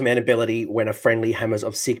 Use the command ability when a friendly Hammers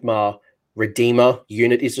of Sigmar Redeemer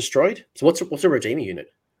unit is destroyed. So what's a Redeemer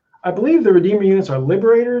unit? I believe the Redeemer units are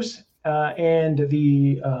Liberators and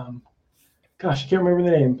the gosh, I can't remember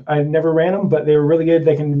the name. I never ran them, but they were really good.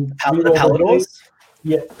 They can The Paladors?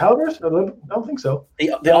 Yeah, Paladors? I don't think so.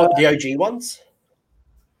 The OG ones?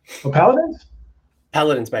 Oh, Paladins?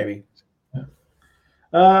 Paladins, baby. They're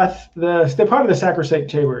part of the Sacrosanct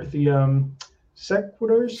Chamber. The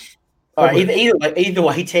Sequitors? All right, either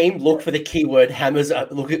way, team, look for the keyword Hammers.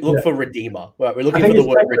 Look for Redeemer. Right, we're looking for the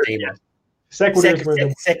word Redeemer.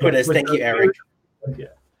 Sequitors. Thank you, Eric. Yeah,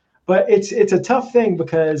 but it's a tough thing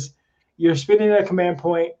because you're spinning a command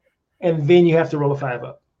point, and then you have to roll a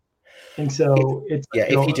 5-up, and so it's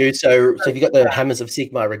if you do so if you got the Hammers of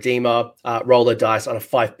Sigmar Redeemer, roll a dice on a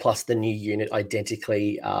 5+ the new unit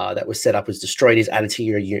identically that was set up as destroyed is added to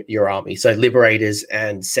your army. So Liberators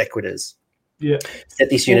and Sequitors. Yeah.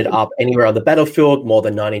 Set this unit up anywhere on the battlefield more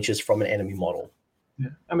than 9 inches from an enemy model. Yeah.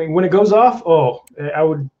 I mean, when it goes off,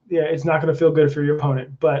 it's not going to feel good for your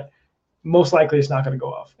opponent, but most likely it's not going to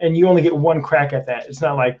go off. And you only get one crack at that. It's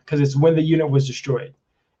not like, because it's when the unit was destroyed.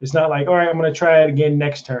 It's not like, all right, I'm going to try it again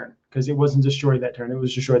next turn, because it wasn't destroyed that turn. It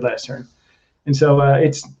was destroyed last turn. And so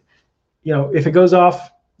it's, if it goes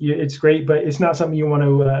off, it's great, but it's not something you want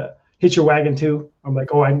to hitch your wagon to. I'm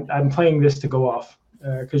like, I'm playing this to go off.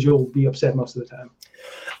 Because you'll be upset most of the time.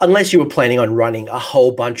 Unless you were planning on running a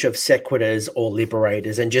whole bunch of Sequitors or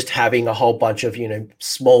Liberators and just having a whole bunch of,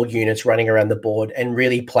 small units running around the board and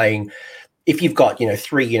really playing. If you've got,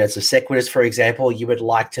 3 units of Sequitors, for example, you would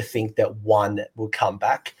like to think that one will come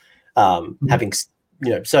back. Having,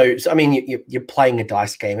 so I mean, you're playing a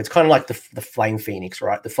dice game. It's kind of like the Flame Phoenix,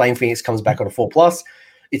 right? The Flame Phoenix comes back on a 4+.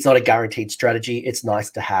 It's not a guaranteed strategy. It's nice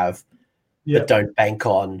to have, but don't bank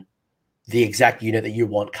on the exact unit that you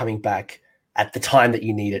want coming back at the time that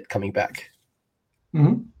you need it coming back.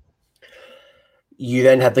 Mm-hmm. You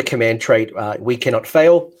then have the command trait, We Cannot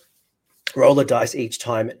Fail. Roll a dice each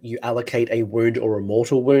time you allocate a wound or a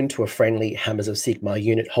mortal wound to a friendly Hammers of Sigmar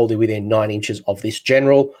unit wholly within 9 inches of this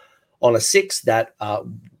general. On a 6,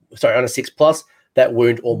 on a 6+, that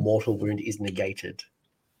wound or mortal wound is negated.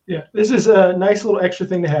 Yeah, this is a nice little extra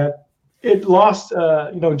thing to have. It lost,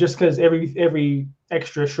 just because every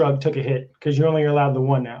extra shrug took a hit, because you're only allowed the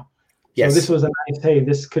one now. Yes. So this was a nice, hey,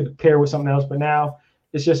 this could pair with something else, but now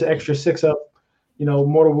it's just an extra 6-up,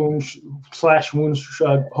 mortal wound / wound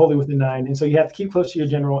shrug wholly within 9. And so you have to keep close to your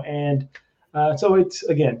general. And so it's,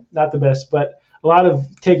 again, not the best, but a lot of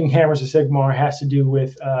taking Hammers of Sigmar has to do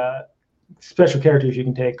with special characters you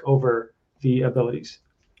can take over the abilities.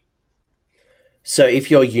 So if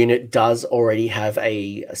your unit does already have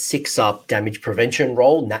a 6-up damage prevention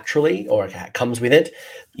roll naturally, or it comes with it,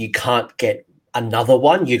 you can't get another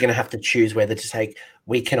one. You're going to have to choose whether to take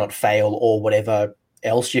We Cannot Fail or whatever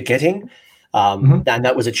else you're getting. And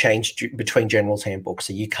that was a change between General's Handbook.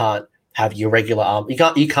 So you can't have your regular arm.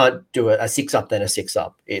 You can't do a 6-up then a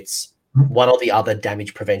 6-up. It's one or the other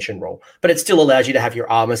damage prevention roll. But it still allows you to have your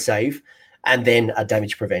armor save and then a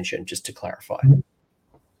damage prevention, just to clarify.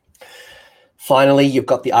 Finally, you've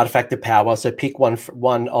got the Artifact of Power. So pick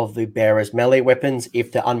one of the bearer's melee weapons.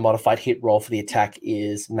 If the unmodified hit roll for the attack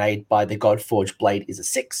is made by the Godforged Blade is a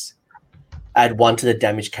 6, add 1 to the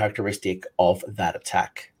damage characteristic of that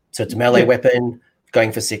attack. So it's a melee weapon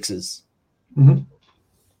going for 6s. Mm-hmm.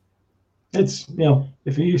 It's,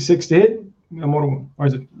 if you use 6 to hit, mortal wound. Or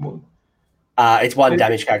is it one? It's 1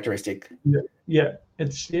 damage characteristic. Yeah.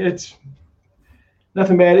 It's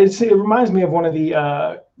nothing bad. It reminds me of one of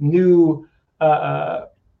the new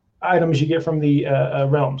items you get from the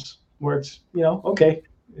realms, where it's okay,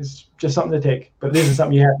 it's just something to take, but this is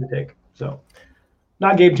something you have to take. So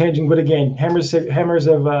not game changing, but again, hammers of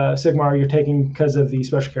Sigmar you're taking because of the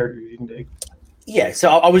special characters you can take. Yeah, so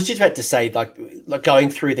I was just about to say, like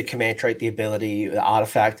going through the command trait, the ability, the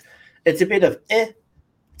artifact, it's a bit of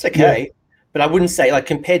it's okay, but I wouldn't say, like,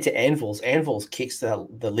 compared to Anvil's kicks the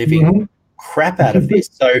living crap out of this.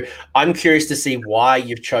 So I'm curious to see why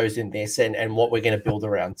you've chosen this and what we're going to build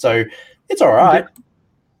around. So it's all right.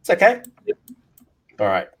 It's okay. All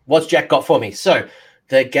right. What's Jack got for me? So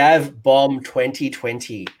the Gav Bomb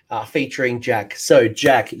 2020 featuring Jack. So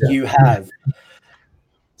Jack, you have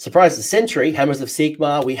Surprise the Century, Hammers of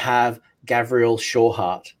Sigmar. We have Gavriel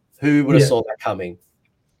Shoreheart. Who would have saw that coming?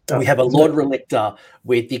 We have a Lord Relictor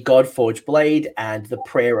with the Godforged Blade and the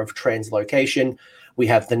Prayer of Translocation. We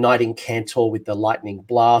have the Knight Incantor with the Lightning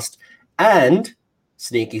Blast, and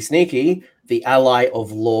sneaky, the ally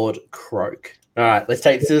of Lord Croak. All right, let's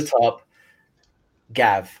take this to the top.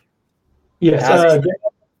 Gav. Yes,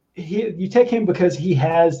 you take him because he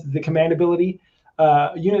has the command ability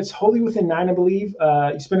Units wholly within 9, I believe.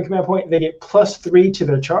 You spend a command point, they get +3 to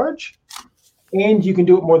their charge, and you can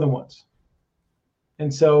do it more than once.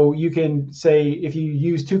 And so you can say if you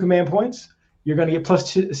use 2 command points, you're going to get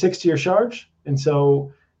 +6 to your charge. And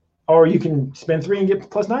so, or you can spend 3 and get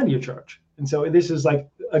 +9 to your charge. And so this is like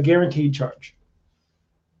a guaranteed charge.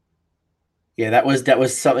 Yeah, that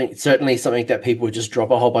was certainly something that people would just drop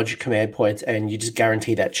a whole bunch of command points and you just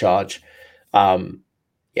guarantee that charge.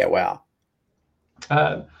 Yeah, wow.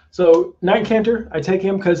 So Night Cantor, I take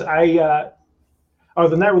him because the Night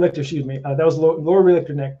Relictor, excuse me. That was Lord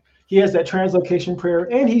Relictor Nick. He has that translocation prayer,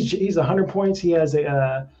 and he's 100 points. He has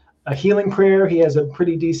a healing prayer. He has a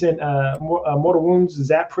pretty decent mortal wounds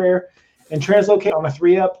zap prayer, and translocate on a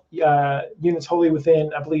 3-up. Units wholly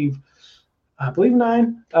within, I believe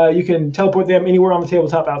 9. You can teleport them anywhere on the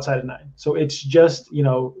tabletop outside of 9. So it's just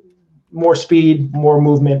more speed, more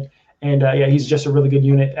movement, and he's just a really good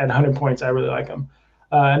unit at 100 points. I really like him.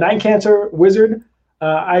 Night Cancer Wizard.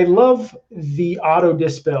 I love the auto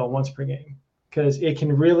dispel once per game, because it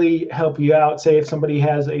can really help you out. Say if somebody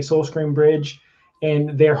has a Soul Scream Bridge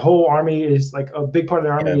and their whole army is like a big part of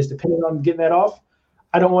their army is dependent on getting that off,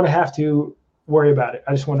 I don't want to have to worry about it.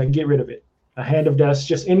 I just want to get rid of it. A Hand of Dust,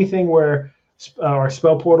 just anything where, or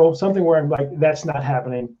Spell Portal, something where I'm like, that's not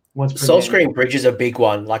happening once per game. Soul Scream Bridge is a big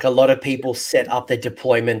one. Like a lot of people set up their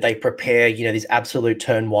deployment, they prepare, this absolute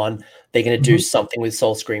turn 1. They're going to do something with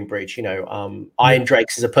Soul Scream Bridge. Iron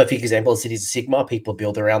Drakes is a perfect example of Cities of Sigmar. People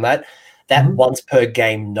build around that. That once per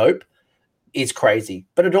game nope is crazy,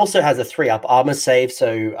 but it also has a 3-up armor save. So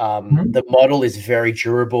the model is very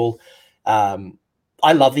durable.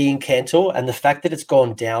 I love the Incantor, and the fact that it's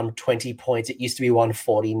gone down 20 points, it used to be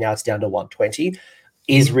 140, now it's down to 120,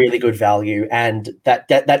 is really good value. And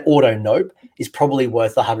that auto nope is probably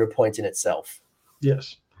worth 100 points in itself.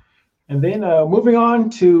 Yes. And then moving on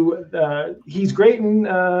to, he's great in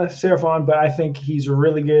Seraphon, but I think he's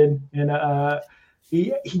really good. And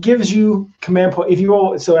he gives you command point. If you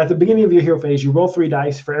roll, so at the beginning of your hero phase, you roll 3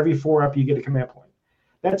 dice. For every 4-up, you get a command point.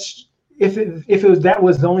 That's if that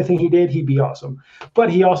was the only thing he did, he'd be awesome.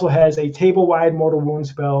 But he also has a table-wide mortal wound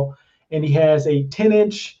spell, and he has a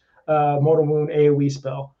 10-inch mortal wound AoE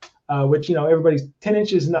spell, which everybody's 10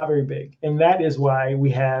 inches is not very big, and that is why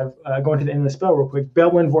we have going to the end of the spell real quick.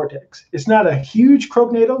 Bellwind Vortex. It's not a huge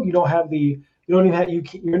Croaknado. You don't have the You don't even have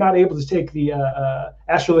you're not able to take the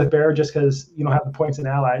Astrolith Bearer just because you don't have the points and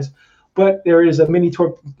allies. But there is a mini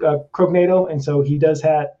Croaknado, and so he does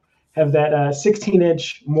have that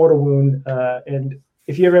 16-inch mortal wound. And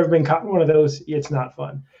if you've ever been caught in one of those, it's not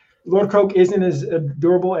fun. Lord Croak isn't as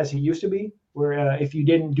durable as he used to be, where if you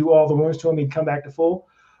didn't do all the wounds to him, he'd come back to full.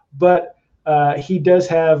 But he does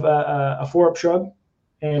have a 4-up shrug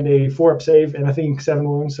and a 4-up save, and I think 7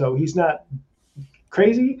 wounds. So he's not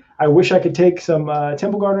crazy. I wish I could take some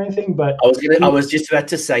Temple Guard or anything, but I was just about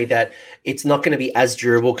to say that it's not going to be as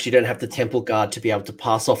durable because you don't have the Temple Guard to be able to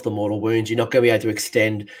pass off the mortal wounds. You're not going to be able to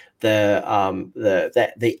extend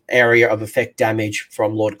the area of effect damage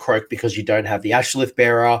from Lord Croak because you don't have the Astrolith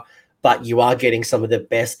Bearer, but you are getting some of the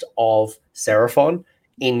best of Seraphon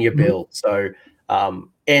in your build. So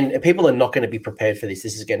and people are not going to be prepared for this.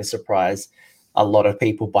 This is going to surprise a lot of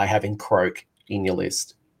people by having Croak in your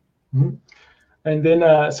list. Mm-hmm. And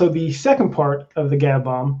then, so the second part of the Gav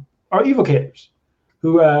Bomb are Evocators,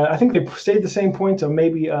 who I think they stayed the same points, or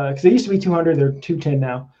maybe because they used to be 200, they're 210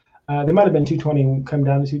 now. They might have been 220 and come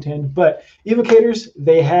down to 210. But Evocators,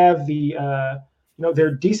 they have the,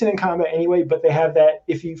 they're decent in combat anyway, but they have that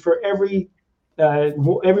if you, for every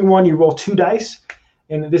one, you roll 2 dice,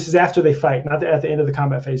 and this is after they fight, not at the end of the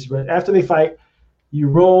combat phase, but after they fight, you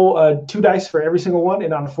roll 2 dice for every single one,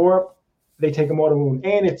 and on a 4-up, they take a mortal wound,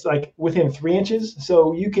 and it's like within 3 inches.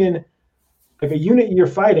 So you can, like a unit you're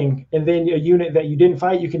fighting, and then a unit that you didn't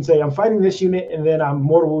fight, you can say, I'm fighting this unit, and then I'm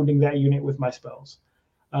mortal wounding that unit with my spells.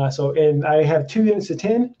 And I have 2 units of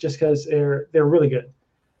 10 just because they're really good.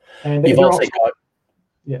 And you've also got.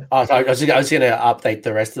 Yeah. I was going to update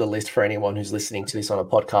the rest of the list for anyone who's listening to this on a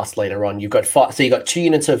podcast later on. You've got 5, so you've got 2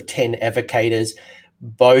 units of 10 Evocators,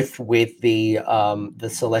 both with the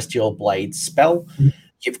Celestial Blade spell. Mm-hmm.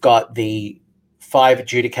 You've got the 5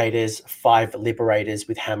 Adjudicators, 5 Liberators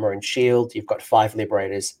with Hammer and Shield. You've got 5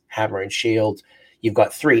 Liberators, Hammer and Shield. You've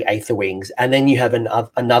got 3 Aether Wings. And then you have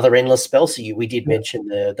another endless spell. So we did mention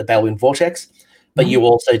the Bellwind Vortex, but you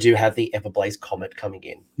also do have the Everblaze Comet coming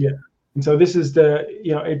in. Yeah. And so this is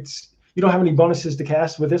you don't have any bonuses to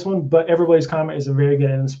cast with this one, but Everblaze Comet is a very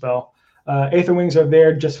good end spell. Aether Wings are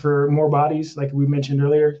there just for more bodies, like we mentioned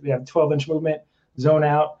earlier. They have 12-inch movement, zone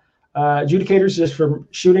out. Adjudicators just for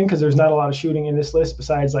shooting because there's not a lot of shooting in this list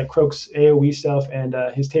besides like Croak's AoE stuff and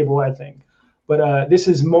his table-wide thing. But this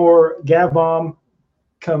is more Gav Bomb.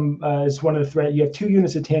 Is one of the threat. You have 2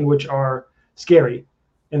 units of 10, which are scary,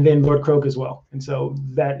 and then Lord Croak as well. And so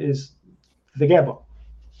that is the Gav Bomb.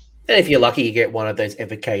 And if you're lucky, you get one of those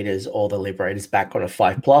Evocators or the Liberators back on a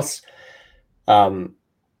 5+.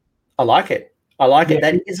 I like it. I like it.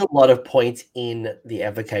 That is a lot of points in the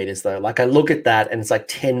Evocators, though. Like, I look at that, and it's like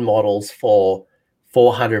 10 models for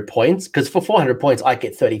 400 points. Because for 400 points, I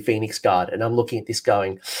get 30 Phoenix Guard, and I'm looking at this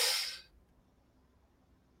going,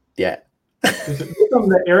 yeah. Something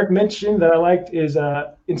that Eric mentioned that I liked is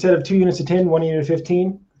instead of 2 units of 10, 1 unit of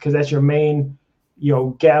 15, because that's your main,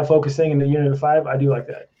 Gav focusing in the unit of 5. I do like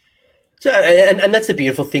that. So, and that's the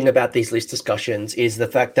beautiful thing about these list discussions is the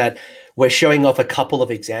fact that we're showing off a couple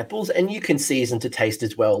of examples, and you can season to taste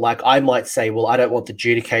as well. Like, I might say, well, I don't want the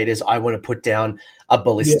Judicators. I want to put down a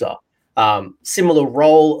Ballista. Yeah. Similar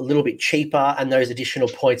role, a little bit cheaper, and those additional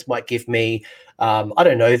points might give me, I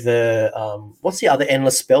don't know, the what's the other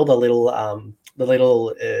endless spell? The little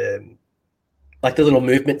like the little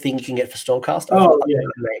movement thing you can get for Stormcast. Oh, yeah.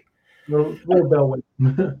 Little bell.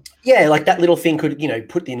 Yeah, like that little thing could,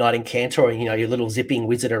 put the Knight Incantor or, your little zipping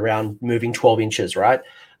wizard around moving 12 inches, right?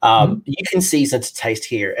 You can season to taste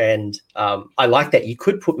here, and I like that. You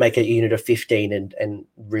could make a unit of 15 and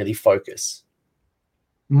really focus.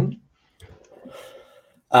 Mm-hmm.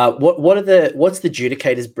 What's the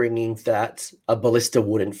Judicators bringing that a Ballista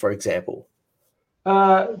wouldn't, for example?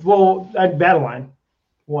 Well, I'd battle line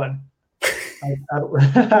 1.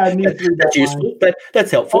 I need 3 that's useful, but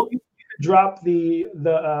that's helpful. You could drop the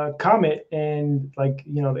Comet and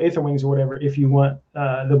the Aether Wings or whatever if you want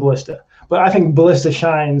the Ballista. But I think Ballista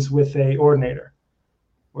shines with a Ordinator,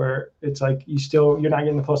 where it's like you're not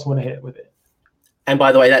getting the +1 to hit with it. And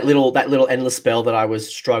by the way, that little endless spell that I was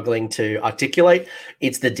struggling to articulate,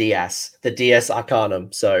 it's the DS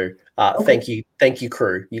Arcanum. So okay. Thank you,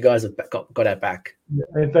 crew. You guys have got our back.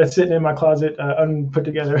 Yeah, that's sitting in my closet, unput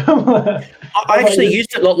together. I actually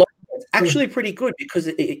used it a lot. It's actually pretty good because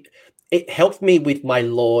it helped me with my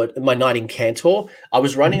Knight Incantor. I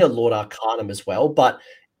was running a Lord Arcanum as well, but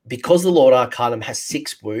because the Lord Arcanum has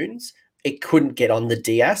 6 wounds, it couldn't get on the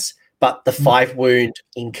DS, but the 5 wound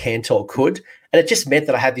Incantor could. And it just meant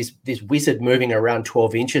that I had this wizard moving around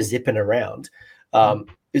 12 inches, zipping around. It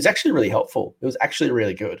was actually really helpful. It was actually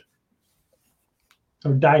really good.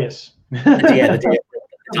 Oh, Dias. The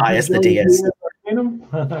DS.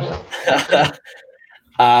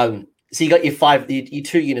 So you got your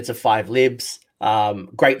 2 units of 5 libs.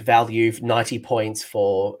 Great value, 90 points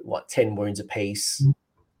for 10 wounds apiece.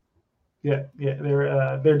 Yeah,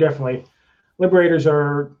 they're definitely Liberators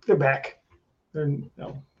they're back. They're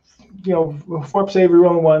 4 save,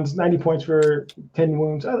 rerolling 1s, 90 points for 10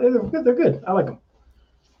 wounds. They're good. I like them.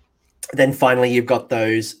 Then finally, you've got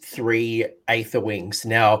those 3 Aether Wings.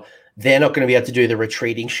 Now, they're not going to be able to do the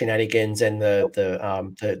retreating shenanigans and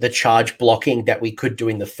the charge blocking that we could do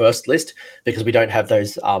in the first list because we don't have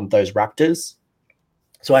those Raptors.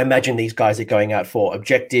 So I imagine these guys are going out for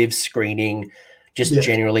objectives, screening, just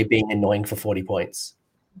generally being annoying for 40 points.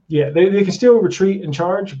 Yeah, they can still retreat and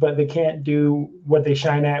charge, but they can't do what they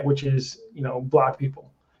shine at, which is, block people.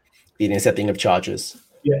 The intercepting of charges.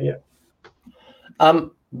 Yeah.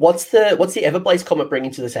 What's the Everblaze Comet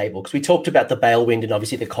bringing to the table? Because we talked about the Balewind and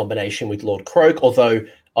obviously the combination with Lord Croak, although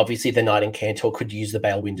obviously the Knight Incantor could use the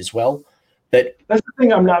Balewind as well. But that's the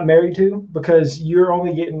thing I'm not married to, because you're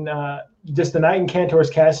only getting just the Knight Incantor is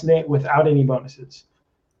casting it without any bonuses.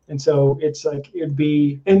 And so it's like it'd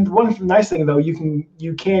be, and one nice thing though, you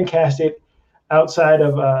can cast it outside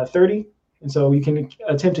of 30, and so you can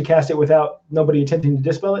attempt to cast it without nobody attempting to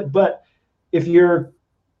dispel it. But if you're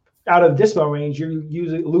out of dispel range, you're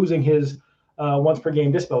usually losing his once per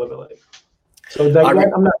game dispel ability. So I'm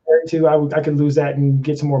not married to. I could lose that and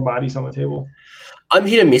get some more bodies on the table. I'm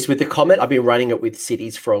hit and miss with the Comet. I've been running it with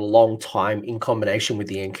cities for a long time in combination with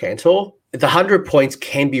the Incantor. The 100 points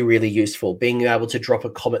can be really useful, being able to drop a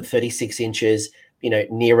Comet 36 inches,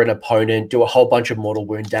 near an opponent, do a whole bunch of mortal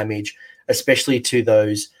wound damage, especially to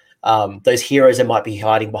those heroes that might be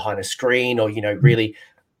hiding behind a screen or, really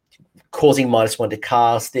causing -1 to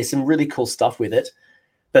cast. There's some really cool stuff with it.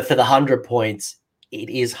 But for the 100 points, it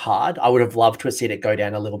is hard. I would have loved to have seen it go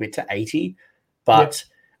down a little bit to 80, but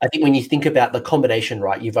I think when you think about the combination,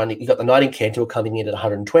 right, you've got the Knight Incantor coming in at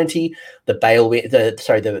 120, the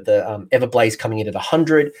Everblaze coming in at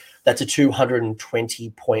 100. That's a 220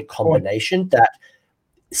 point combination that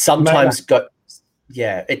sometimes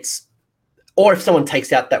or if someone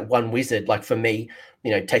takes out that one wizard, like for me,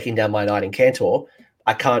 taking down my Knight Incantor,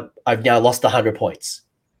 I've now lost 100 points.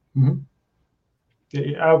 Mm-hmm.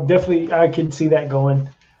 Yeah, I can see that going.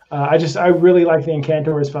 I really like the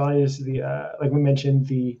Incantor as far as the like we mentioned,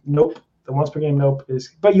 the Nope, the once per game Nope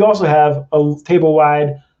is. But you also have a table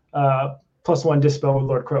wide +1 dispel with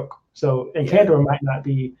Lord Croak. So Incantor might not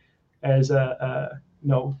be as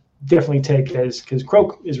definitely take as because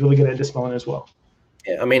Croak is really good at dispelling as well.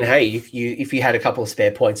 Yeah, I mean, hey, if you had a couple of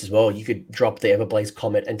spare points as well, you could drop the Everblaze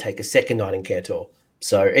Comet and take a second Night Incantor.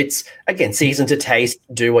 So it's again season to taste.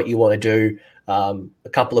 Do what you want to do. A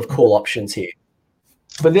couple of cool options here.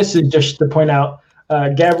 But this is just to point out,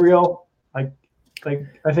 Gabriel. Like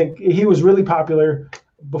I think he was really popular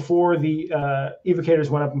before the evocators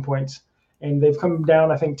went up in points, and they've come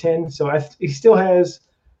down I think 10. So he still has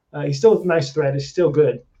he's still a nice threat. He's still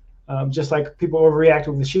good. Just like people overreacted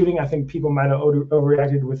with the shooting, I think people might have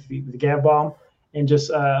overreacted with the Gav Bomb, and just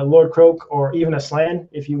Lord Croak or even a Slan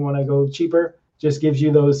if you want to go cheaper just gives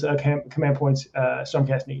you those command points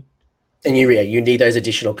Stormcast need. And you need those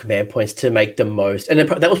additional command points to make the most. And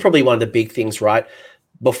that was probably one of the big things, right?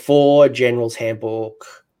 Before General's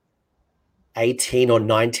Handbook 18 or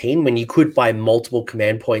 19, when you could buy multiple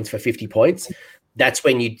command points for 50 points, that's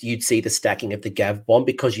when you'd see the stacking of the Gav Bomb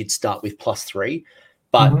because you'd start with +3.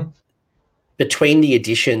 But between the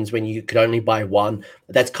editions, when you could only buy one,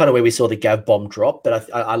 that's kind of where we saw the Gav Bomb drop. But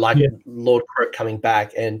I like Lord Croak coming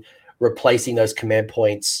back and replacing those command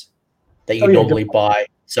points that you normally buy.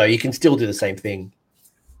 So you can still do the same thing.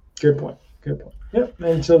 Good point. Yep.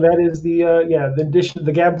 And so that is the addition.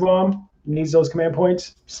 The Gav Bomb needs those command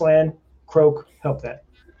points. Slan, Croak, help that.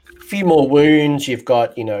 A few more wounds. You've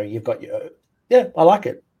got your. Yeah, I like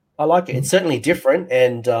it. It's certainly different,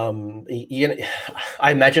 and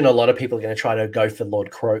I imagine a lot of people are going to try to go for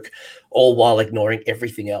Lord Croak, all while ignoring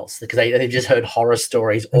everything else because they've just heard horror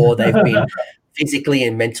stories or they've been physically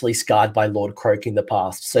and mentally scarred by Lord Croak in the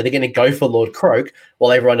past. So they're going to go for Lord Croak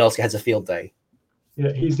while everyone else has a field day.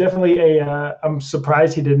 Yeah, he's definitely I'm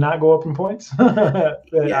surprised he did not go up in points. I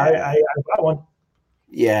got one.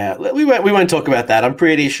 Yeah, we won't talk about that. I'm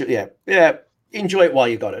pretty sure. Yeah. Enjoy it while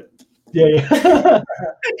you got it. Yeah.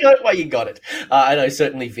 Enjoy it while you got it. I know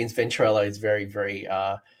certainly Vince Venturello is very, very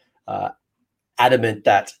adamant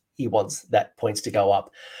that he wants that points to go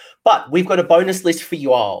up. But we've got a bonus list for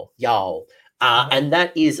y'all. And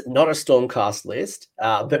that is not a Stormcast list,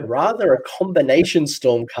 but rather a combination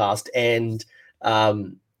Stormcast. And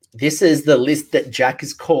this is the list that Jack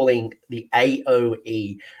is calling the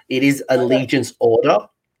AOE. It is Allegiance Order.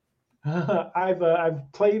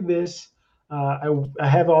 I've played this. I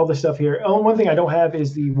have all the stuff here. Oh, one thing I don't have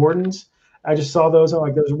is the Wardens. I just saw those. I'm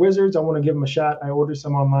like, those are wizards. I want to give them a shot. I ordered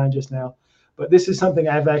some online just now. But this is something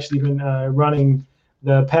I've actually been running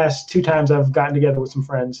the past 2 times I've gotten together with some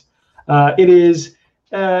friends. It is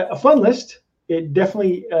a fun list. It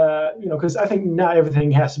definitely, because I think not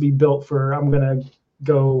everything has to be built for I'm going to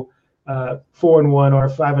go 4-1 or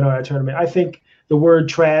 5-0 at a tournament. I think the word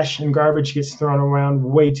trash and garbage gets thrown around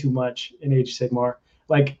way too much in Age of Sigmar.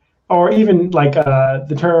 Or even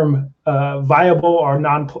the term viable or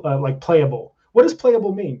playable. What does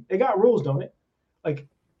playable mean? It got rules, don't it? Like,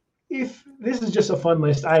 if this is just a fun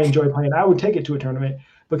list, I enjoy playing. I would take it to a tournament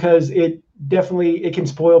because it can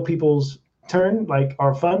spoil people's turn,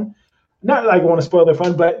 or fun. Not like I want to spoil their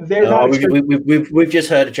fun, but they're not. We've just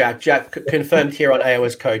heard Jack. Jack confirmed here on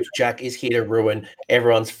AOS Coach. Jack is here to ruin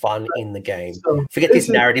everyone's fun in the game. So forget this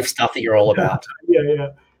narrative stuff that you're all about.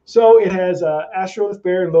 Yeah. So it has Astrolith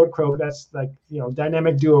Bear and Lord Croak. That's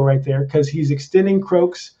dynamic duo right there because he's extending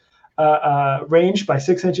Croak's range by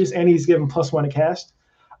 6 inches and he's given +1 to cast.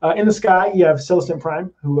 In the sky, you have Celestant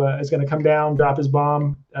Prime who is going to come down, drop his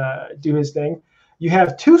bomb, do his thing. You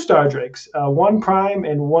have 2 Star Drakes, 1 Prime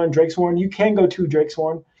and 1 Drakesworn. You can go 2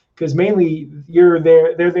 Drakesworn because mainly they're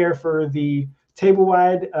there for the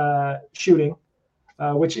table-wide shooting,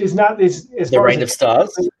 which is not as the rain of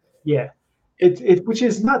stars. Yeah. Which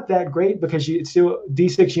is not that great because it's still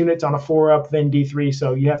D6 units on a 4-up, then D3,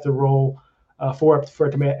 so you have to roll 4-up for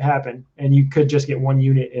it to happen. And you could just get 1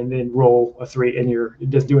 unit and then roll a 3, and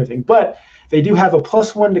it doesn't do anything. But they do have a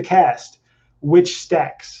 +1 to cast, which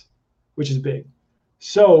stacks, which is big.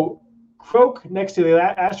 So Croak next to the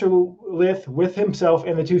Astrolith with himself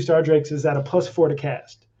and the 2 Star Drakes is at a +4 to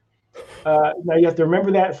cast. Now you have to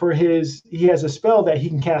remember that he has a spell that he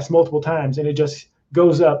can cast multiple times, and it just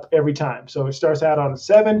goes up every time. So it starts out on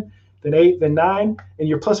 7, then 8, then 9, and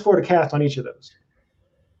you're +4 to cast on each of those.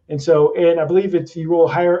 And I believe if you roll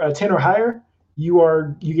higher, 10 or higher,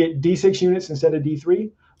 you get D6 units instead of D3.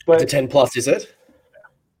 But the 10 plus, is it?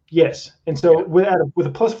 Yes. And so with a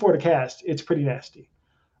 +4 to cast, it's pretty nasty.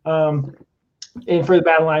 And for the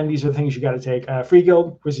battle line, these are the things you got to take. Free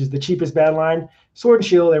Guild, which is the cheapest battle line. Sword and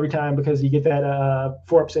Shield every time because you get that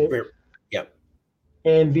 4-up save. Yep.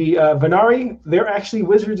 And the Venari, they're actually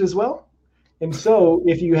wizards as well. And so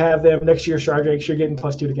if you have them next to your Star Drakes, you're getting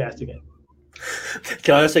 +2 to cast again.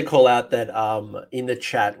 Can I also call out that in the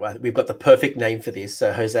chat we've got the perfect name for this?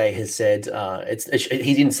 So Jose has said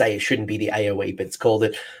he didn't say it shouldn't be the AOE, but it's called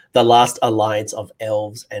it the last alliance of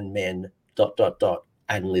elves and men ...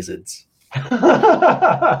 and lizards.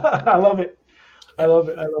 I love it. I love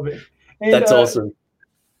it. And, that's awesome.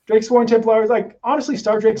 Drakesworn Templars, like honestly,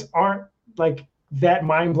 Star Drakes aren't like that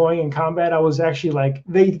mind blowing in combat. I was actually like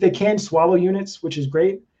they can swallow units, which is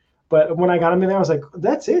great. But when I got them in there, I was like,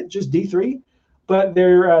 that's it, just D3. But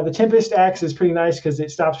they're the Tempest Axe is pretty nice because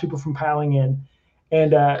it stops people from piling in.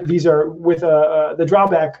 And these are with the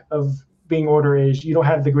drawback of being order is you don't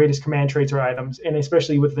have the greatest command traits or items, and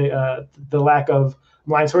especially with the lack of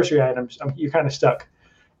blind sorcery items, you're kind of stuck.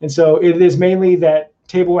 And so it is mainly that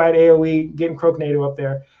table-wide AOE, getting Croaknado up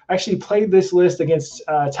there. I actually played this list against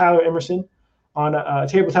Tyler Emerson on a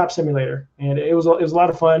tabletop simulator, and it was a lot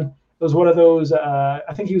of fun. It was one of those,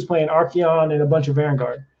 I think he was playing Archeon and a bunch of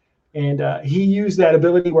Vanguard. And he used that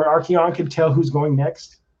ability where Archeon could tell who's going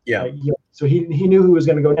next. Yeah. So he knew who was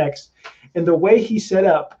going to go next. And the way he set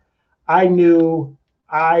up, I knew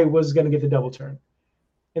I was going to get the double turn.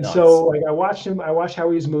 And nice. So like I watched how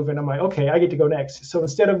he was moving. I'm like, okay, I get to go next. So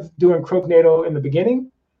instead of doing Croaknado in the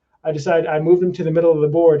beginning, I decided I moved him to the middle of the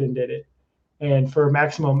board and did it, and for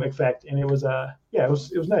maximum effect. And it was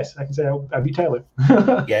it was nice. I can say I beat Tyler.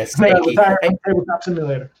 Yes, tabletop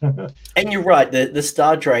simulator. And you're right. The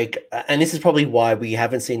Star Drake, and this is probably why we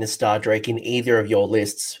haven't seen the Star Drake in either of your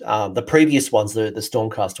lists. The previous ones, the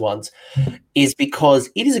Stormcast ones, is because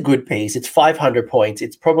it is a good piece. It's 500 points.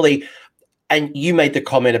 It's probably. And you made the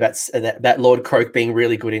comment about that Lord Croak being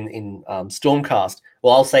really good in Stormcast.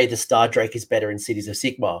 Well, I'll say the Star Drake is better in Cities of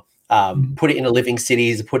Sigmar. Put it in a Living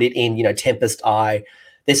Cities, put it in, Tempest Eye.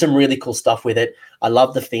 There's some really cool stuff with it. I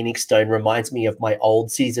love the Phoenix Stone. Reminds me of my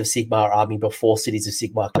old Cities of Sigmar army before Cities of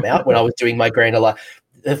Sigmar come out when I was doing my Grand Alliance.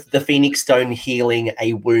 The Phoenix Stone healing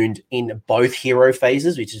a wound in both hero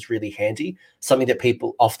phases, which is really handy. Something that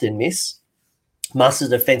people often miss. Master's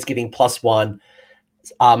Defense giving +1.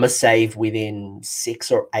 Armor save within 6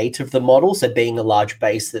 or 8 of the model. So being a large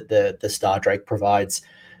base that the Star Drake provides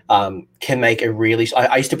can make a really...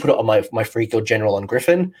 I used to put it on my Free Guild General on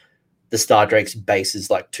Griffin. The Star Drake's base is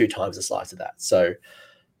like 2 times the size of that. So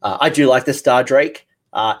I do like the Star Drake.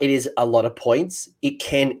 It is a lot of points. It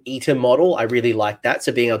can eat a model. I really like that.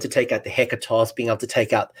 So being able to take out the Hecatos, being able to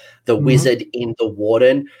take out the Wizard in the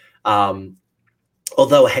Warden,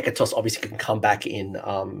 although a Hecatos obviously can come back in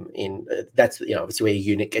that's obviously where a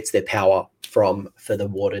unit gets their power from for the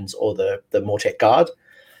Wardens or the Mortek Guard.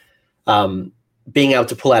 Being able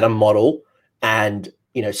to pull out a model and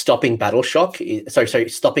stopping battle shock,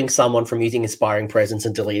 stopping someone from using Inspiring Presence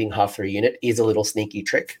and deleting half their unit is a little sneaky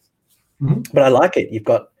trick. But I like it. You've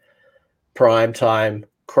got Prime Time,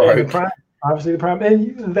 Croak. Yeah, obviously the Prime,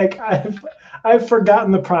 and like I've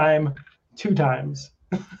forgotten the Prime 2 times.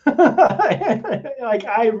 Like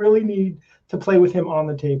I really need to play with him on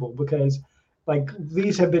the table because like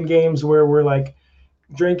these have been games where we're like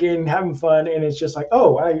drinking, having fun, and it's just like,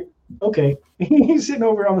 okay, he's sitting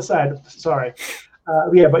over on the side. Sorry,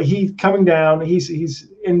 but he's coming down. He's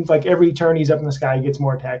in like every turn he's up in the sky, he gets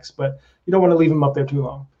more attacks, but you don't want to leave him up there too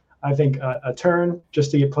long. I think a turn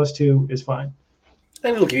just to get +2 is fine.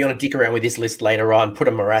 And look, if you want to dick around with this list later on, put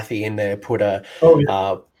a Marathi in there, put a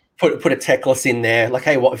Put a Teclis in there. Like,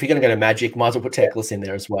 hey, if you're going to go to Magic, might as well put Teclis in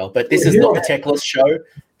there as well. But this is not the Teclis show.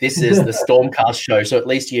 This is the Stormcast show. So at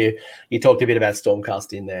least you talked a bit about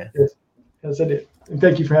Stormcast in there. Yes, I did. And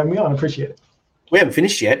thank you for having me on. I appreciate it. We haven't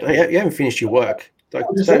finished yet. You haven't finished your work.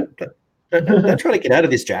 Don't try to get out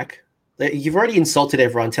of this, Jack. You've already insulted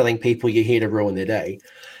everyone telling people you're here to ruin their day.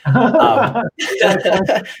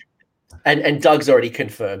 And Doug's already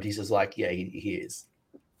confirmed. He's just like, yeah, he is.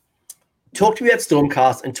 Talk to me about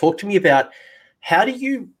Stormcast and talk to me about how do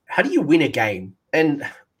you win a game? And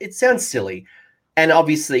it sounds silly. And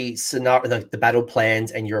obviously the battle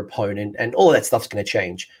plans and your opponent and all of that stuff's going to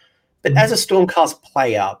change. But as a Stormcast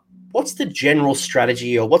player, what's the general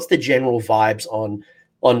strategy or what's the general vibes on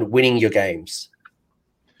winning your games?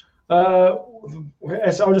 So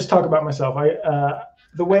I'll just talk about myself.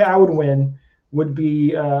 The way I would win would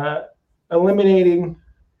be eliminating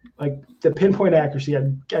like the pinpoint accuracy.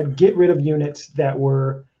 I'd get rid of units that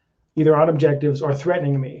were either on objectives or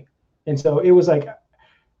threatening me. And so it was like,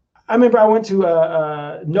 I remember I went to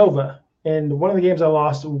Nova, and one of the games I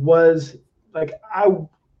lost was like,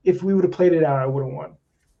 if we would have played it out, I would have won.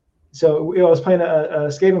 So I was playing a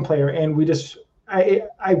Skaven player, and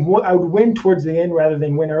I would win towards the end rather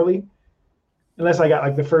than win early. unless I got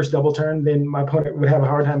like the first double turn, then my opponent would have a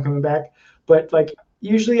hard time coming back. But like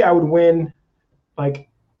usually I would win like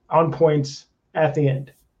on points at the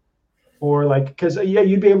end, or like because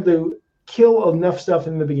you'd be able to kill enough stuff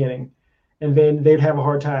in the beginning, and then they'd have a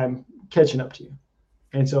hard time catching up to you.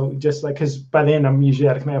 And so just like because by the end I'm usually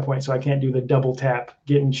at a command point, so I can't do the double tap,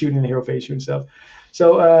 shooting in the hero phase, shooting stuff.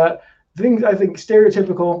 So things I think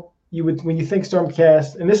stereotypical. You would when you think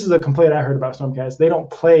Stormcast, and this is a complaint I heard about Stormcast, they don't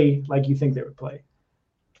play like you think they would play,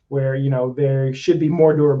 where they should be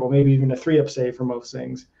more durable, maybe even a 3-up save for most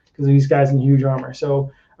things because of these guys in huge armor. So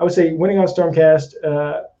I would say winning on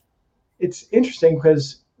Stormcast, it's interesting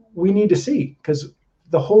because we need to see because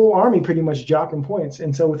the whole army pretty much dropped in points,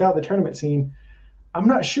 and so without the tournament scene, I'm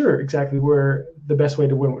not sure exactly where the best way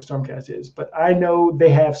to win with Stormcast is, but I know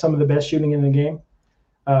they have some of the best shooting in the game.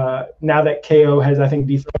 Now that KO has, I think,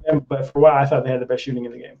 dethroned them, but for a while I thought they had the best shooting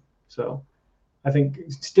in the game. So I think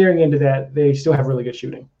staring into that, they still have really good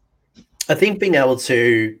shooting. I think being able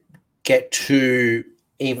to get 2,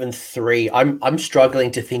 even 3, I'm struggling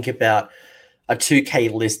to think about a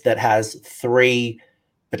 2K list that has 3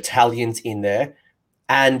 battalions in there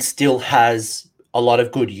and still has a lot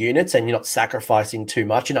of good units and you're not sacrificing too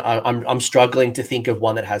much. And I'm struggling to think of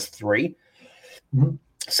one that has 3. Mm-hmm.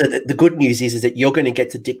 So the good news is that you're going to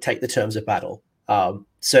get to dictate the terms of battle.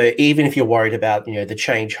 So even if you're worried about, the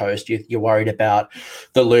change host, you're worried about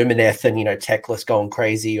the Lumineth and, Teclis going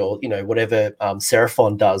crazy or, whatever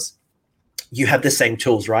Seraphon does, you have the same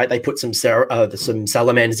tools, right? They put some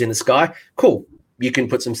salamanders in the sky. Cool. You can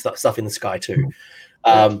put some stuff in the sky too.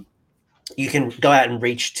 You can go out and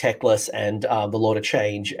reach Teclis and the Lord of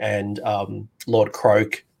Change and Lord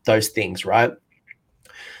Croak, those things, right?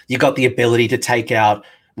 You got the ability to take out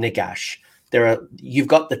Nagash. You've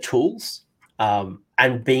got the tools,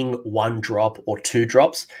 and being 1 drop or 2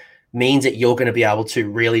 drops means that you're going to be able to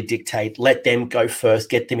really dictate, let them go first,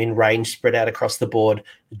 get them in range, spread out across the board,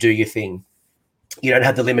 do your thing. You don't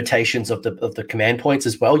have the limitations of the command points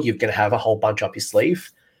as well. You're going to have a whole bunch up your sleeve.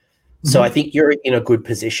 Mm-hmm. So I think you're in a good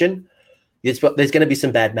position. There's going to be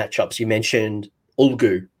some bad matchups. You mentioned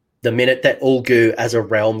Ulgu. The minute that Ulgu as a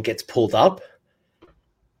realm gets pulled up,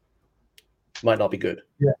 might not be good.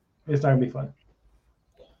 Yeah, it's not going to be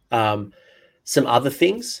fun. Some other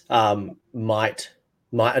things might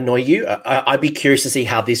annoy you. I'd be curious to see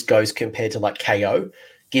how this goes compared to like KO,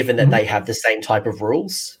 given that they have the same type of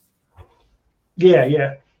rules.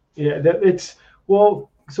 Yeah. So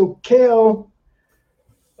KO,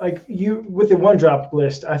 like you with the 1-drop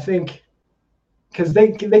list, I think, because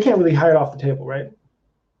they can't really hide off the table, right?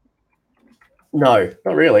 No,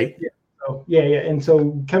 not really. Yeah. So, yeah. And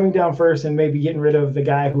so coming down first and maybe getting rid of the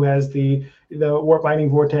guy who has the warp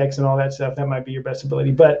lightning vortex and all that stuff, that might be your best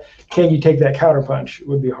ability. But can you take that counter punch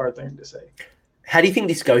would be a hard thing to say. How do you think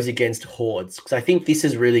this goes against hordes? Because I think this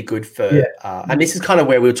is really good for, and this is kind of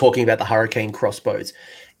where we were talking about the hurricane crossbows,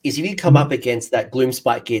 is if you come up against that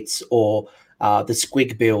Gloomspite Gits or the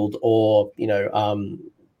Squig build or,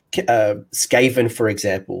 Skaven, for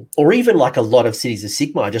example, or even like a lot of Cities of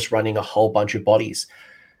Sigmar just running a whole bunch of bodies.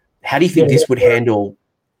 How do you think this would handle?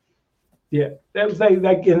 Yeah, that was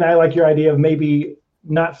and I like your idea of maybe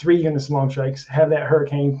not 3 units long strikes, have that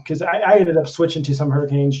hurricane, because I ended up switching to some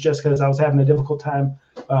hurricanes just because I was having a difficult time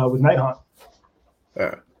with Nighthaunt.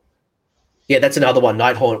 Yeah, that's another one.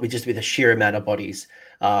 Nighthaunt with a sheer amount of bodies.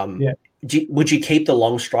 Would you keep the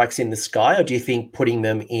long strikes in the sky, or do you think putting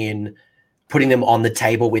them on the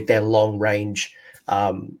table with their long range,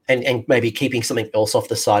 and maybe keeping something else off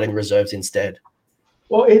the side in reserves instead?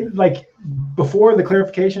 Well, before the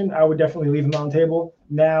clarification, I would definitely leave them on the table.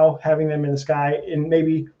 Now, having them in the sky and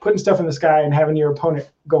maybe putting stuff in the sky and having your opponent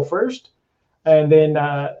go first, and then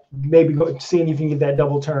maybe seeing if you can get that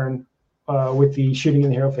double turn with the shooting in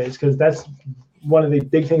the hero phase, because that's one of the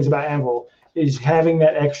big things about Anvil is having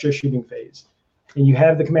that extra shooting phase, and you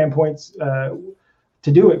have the command points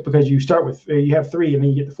to do it because you start with you have 3 and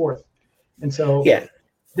then you get the 4th, and so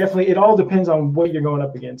definitely it all depends on what you're going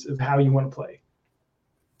up against of how you want to play.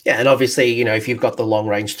 Yeah, and obviously, if you've got the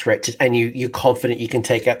long-range threat and you're confident you can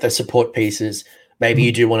take out the support pieces, maybe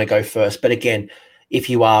you do want to go first. But again, if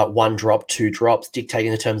you are 1 drop, 2 drops, dictating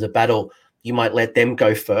the terms of battle, you might let them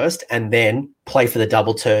go first and then play for the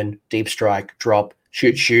double turn, deep strike, drop,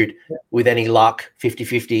 shoot. Yeah. With any luck,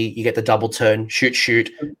 50-50, you get the double turn, shoot,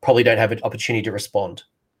 probably don't have an opportunity to respond.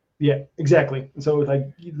 Yeah, exactly. So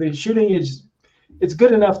the shooting it's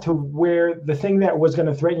good enough to where the thing that was going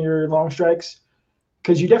to threaten your long strikes,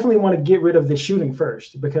 because you definitely want to get rid of the shooting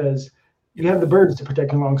first, because you have the birds to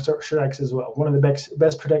protect your long strikes as well. One of the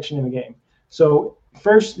best protection in the game. So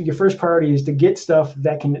your first priority is to get stuff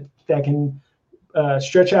that can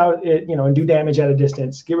stretch out it, and do damage at a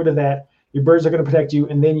distance. Get rid of that. Your birds are going to protect you,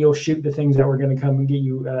 and then you'll shoot the things that were going to come and get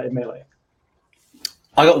you in melee.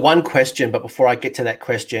 I got one question, but before I get to that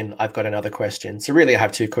question, I've got another question. So really, I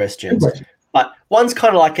have two questions. But one's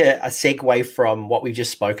kind of like a segue from what we've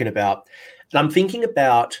just spoken about. And I'm thinking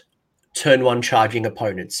about turn one charging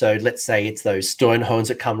opponents. So let's say it's those stone horns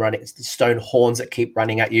that come running, it's the stone horns that keep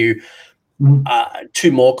running at you,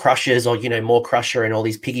 two more crushers or, more crusher and all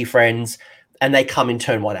these piggy friends, and they come in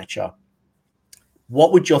turn one at you.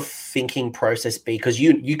 What would your thinking process be? Because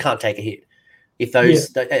you can't take a hit. If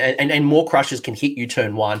those and more crushers can hit you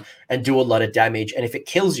turn one and do a lot of damage, and if it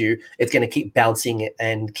kills you, it's going to keep bouncing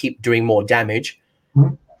and keep doing more damage.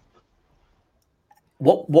 Mm-hmm.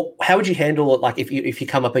 How would you handle it? Like if you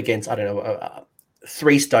come up against, I don't know,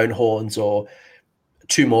 3 stone horns or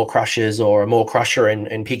 2 more crushers or a more crusher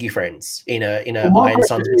and piggy friends in a Iron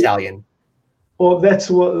Sons battalion? Well, that's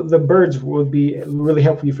what the birds would be really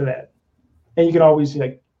helpful you for that, and you can always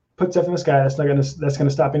put stuff in the sky. That's gonna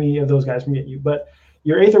stop any of those guys from getting you. But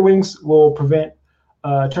your Aether Wings will prevent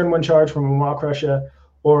turn one charge from a Maw Crusher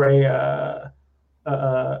or a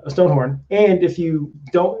Stonehorn. And if you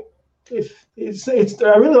don't, I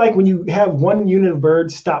really like when you have one unit of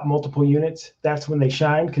birds stop multiple units. That's when they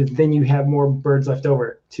shine, because then you have more birds left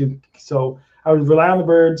over too. So I would rely on the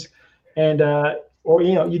birds, and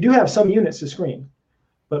you do have some units to screen,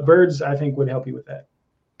 but birds I think would help you with that.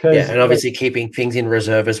 Yeah, and obviously keeping things in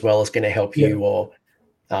reserve as well is going to help you. Or,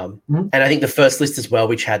 and I think the first list as well,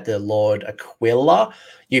 which had the Lord Aquila,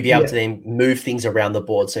 you'd be able to then move things around the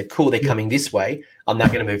board. So cool, they're coming this way. I'm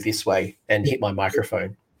not going to move this way and hit my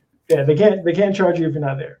microphone. Yeah, they can't charge you if you're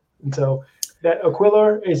not there. And so that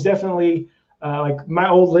Aquila is definitely like my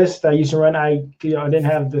old list I used to run. I didn't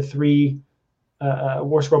have the 3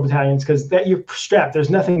 War Scroll battalions because that you're strapped. There's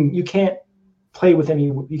nothing you can't play with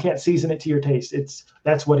you can't season it to your taste.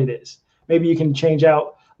 That's what it is. Maybe you can change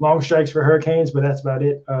out long strikes for hurricanes, but that's about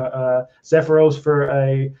it. Zephyros for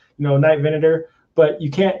a Night Venator, but you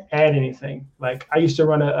can't add anything. Like I used to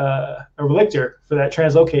run a Relictor for that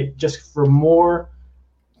translocate just for more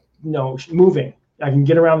moving. I can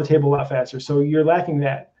get around the table a lot faster. So you're lacking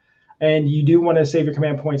that, and you do want to save your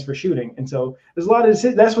command points for shooting. And so there's a lot of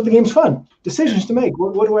that's what the game's fun. Decisions to make.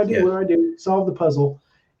 What do I do? Yeah. What do I do? Solve the puzzle.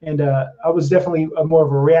 And I was definitely more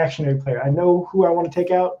of a reactionary player. I know who I want to take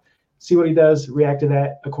out, see what he does, react to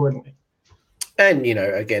that accordingly. And,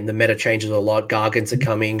 again, the meta changes a lot. Gargants are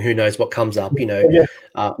coming. Who knows what comes up,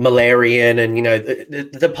 Malarian. And,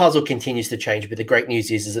 the puzzle continues to change. But the great news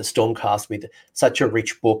is that Stormcast, with such a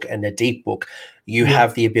rich book and a deep book, you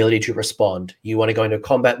have the ability to respond. You want to go into a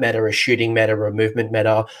combat meta, a shooting meta, or a movement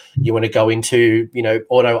meta. You want to go into,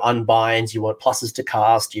 auto unbinds. You want pluses to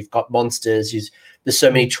cast. You've got monsters. There's so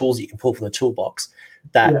many tools that you can pull from the toolbox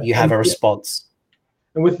that you have a response.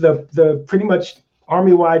 And with the pretty much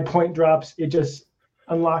army-wide point drops, it just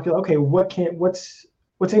unlocked it. Okay, what's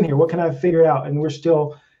in here? What can I figure out? And we're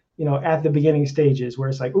still, at the beginning stages where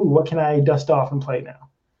it's like, ooh, what can I dust off and play now?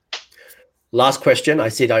 Last question. I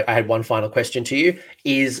said I had one final question to you.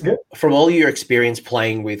 Is from all your experience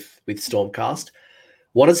playing with Stormcast,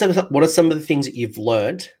 what are some of the things that you've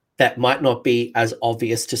learned that might not be as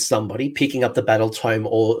obvious to somebody picking up the battle tome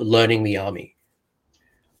or learning the army?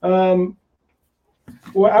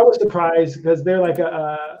 Well, I was surprised because they're like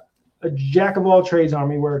a jack of all trades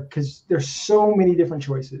army, because there's so many different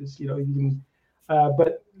choices. You can,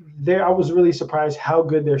 but I was really surprised how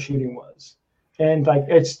good their shooting was, and like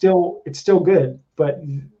it's still good. But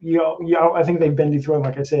I think they've been dethroned,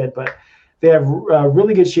 like I said, but they have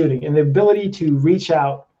really good shooting, and the ability to reach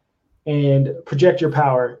out and project your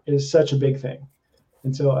power is such a big thing.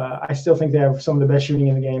 And so I still think they have some of the best shooting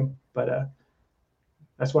in the game, but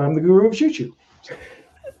that's why I'm the guru of shoot. So.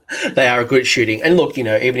 They are a good shooting, and look,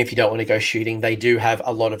 even if you don't want to go shooting, they do have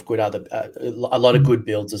a lot of good good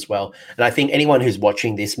builds as well. And I think anyone who's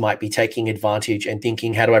watching this might be taking advantage and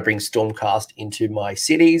thinking, how do I bring Stormcast into my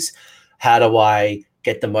cities? How do I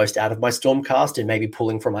get the most out of my Stormcast, and maybe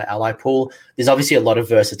pulling from my ally pool? There's obviously a lot of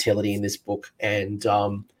versatility in this book, and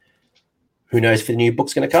who knows if the new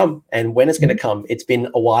book's going to come and when it's going to come. It's been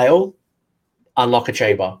a while. Unlock a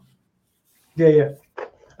chamber. Yeah.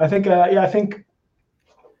 I think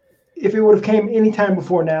if it would have came any time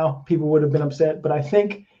before now, people would have been upset. But I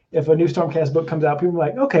think if a new Stormcast book comes out, people are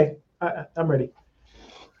like, okay, I'm ready.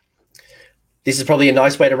 This is probably a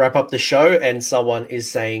nice way to wrap up the show. And someone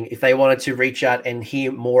is saying if they wanted to reach out and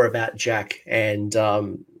hear more about Jack, and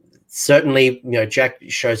certainly, Jack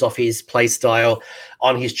shows off his play style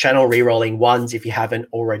on his channel, Rerolling Ones. If you haven't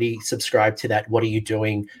already subscribed to that, what are you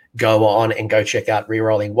doing? Go on and go check out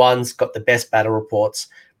Rerolling Ones. Got the best battle reports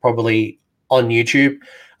probably on YouTube.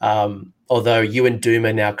 Although you and Doom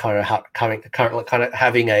are now currently kind of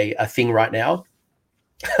having a thing right now.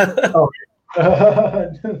 Oh, yeah.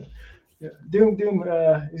 Doom,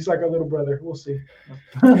 he's like a little brother. We'll see.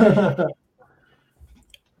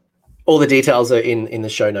 All the details are in the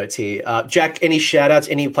show notes here. Jack, any shout outs,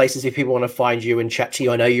 any places if people want to find you and chat to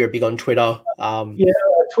you? I know you're big on Twitter. Yeah,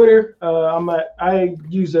 Twitter. I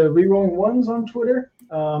use Rerolling Ones on Twitter.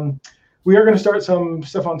 We are going to start some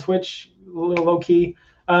stuff on Twitch, a little low key.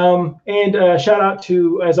 And shout out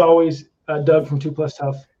to, as always, Doug from 2 Plus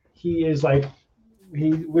Tough. He is like,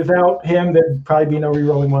 without him, there'd probably be no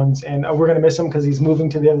Rerolling Ones. And we're going to miss him because he's moving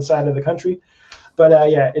to the other side of the country.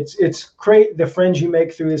 But yeah, it's great the friends you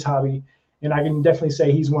make through this hobby. And I can definitely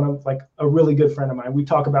say he's one of like a really good friend of mine. We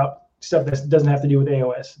talk about stuff that doesn't have to do with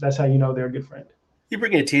AOS. That's how you know they're a good friend. You're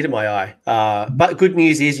bringing a tear to my eye. But good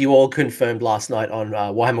news is you all confirmed last night on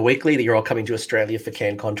Warhammer Weekly that you're all coming to Australia for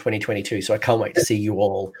CanCon 2022. So I can't wait to see you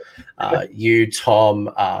all. You, Tom,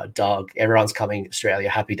 Doug, everyone's coming to Australia.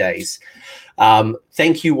 Happy days.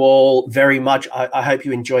 Thank you all very much. I hope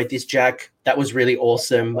you enjoyed this, Jack. That was really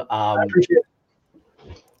awesome. I appreciate it.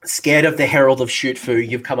 Scared of the Herald of Shoot Fu.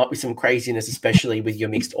 You've come up with some craziness, especially with your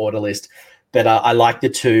mixed order list. But I like the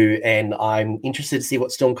two, and I'm interested to see what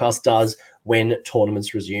Stormcast does when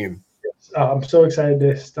tournaments resume. I'm so excited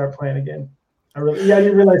to start playing again. I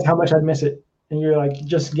didn't realize how much I'd miss it. And you're like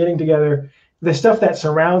just getting together, the stuff that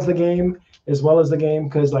surrounds the game as well as the game,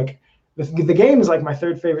 because like the game is like my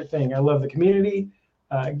third favorite thing. I love the community,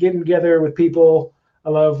 getting together with people. I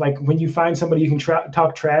love like when you find somebody you can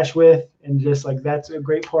talk trash with, and just like that's a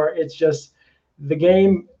great part. It's just the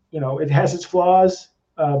game, it has its flaws,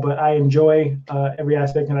 but I enjoy every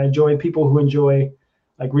aspect, and I enjoy people who enjoy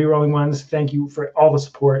like Rerolling Ones. Thank you for all the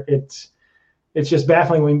support. It's just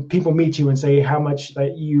baffling when people meet you and say how much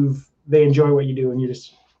that they enjoy what you do, and you're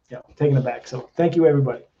just taken aback. So thank you,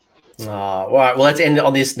 everybody. All right, well, let's end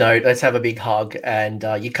on this note. Let's have a big hug, and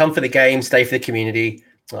you come for the game, stay for the community.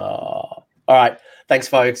 All right. Thanks,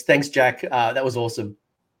 folks. Thanks, Jack. That was awesome.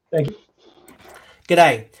 Thank you.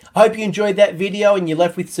 G'day. I hope you enjoyed that video and you're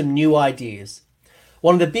left with some new ideas.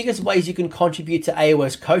 One of the biggest ways you can contribute to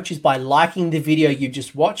AOS Coach is by liking the video you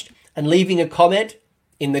just watched and leaving a comment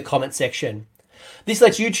in the comment section. This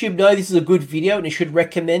lets YouTube know this is a good video and it should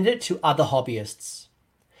recommend it to other hobbyists.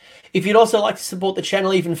 If you'd also like to support the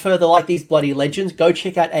channel even further like these bloody legends, go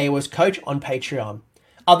check out AOS Coach on Patreon.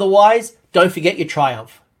 Otherwise, don't forget your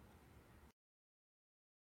triumph.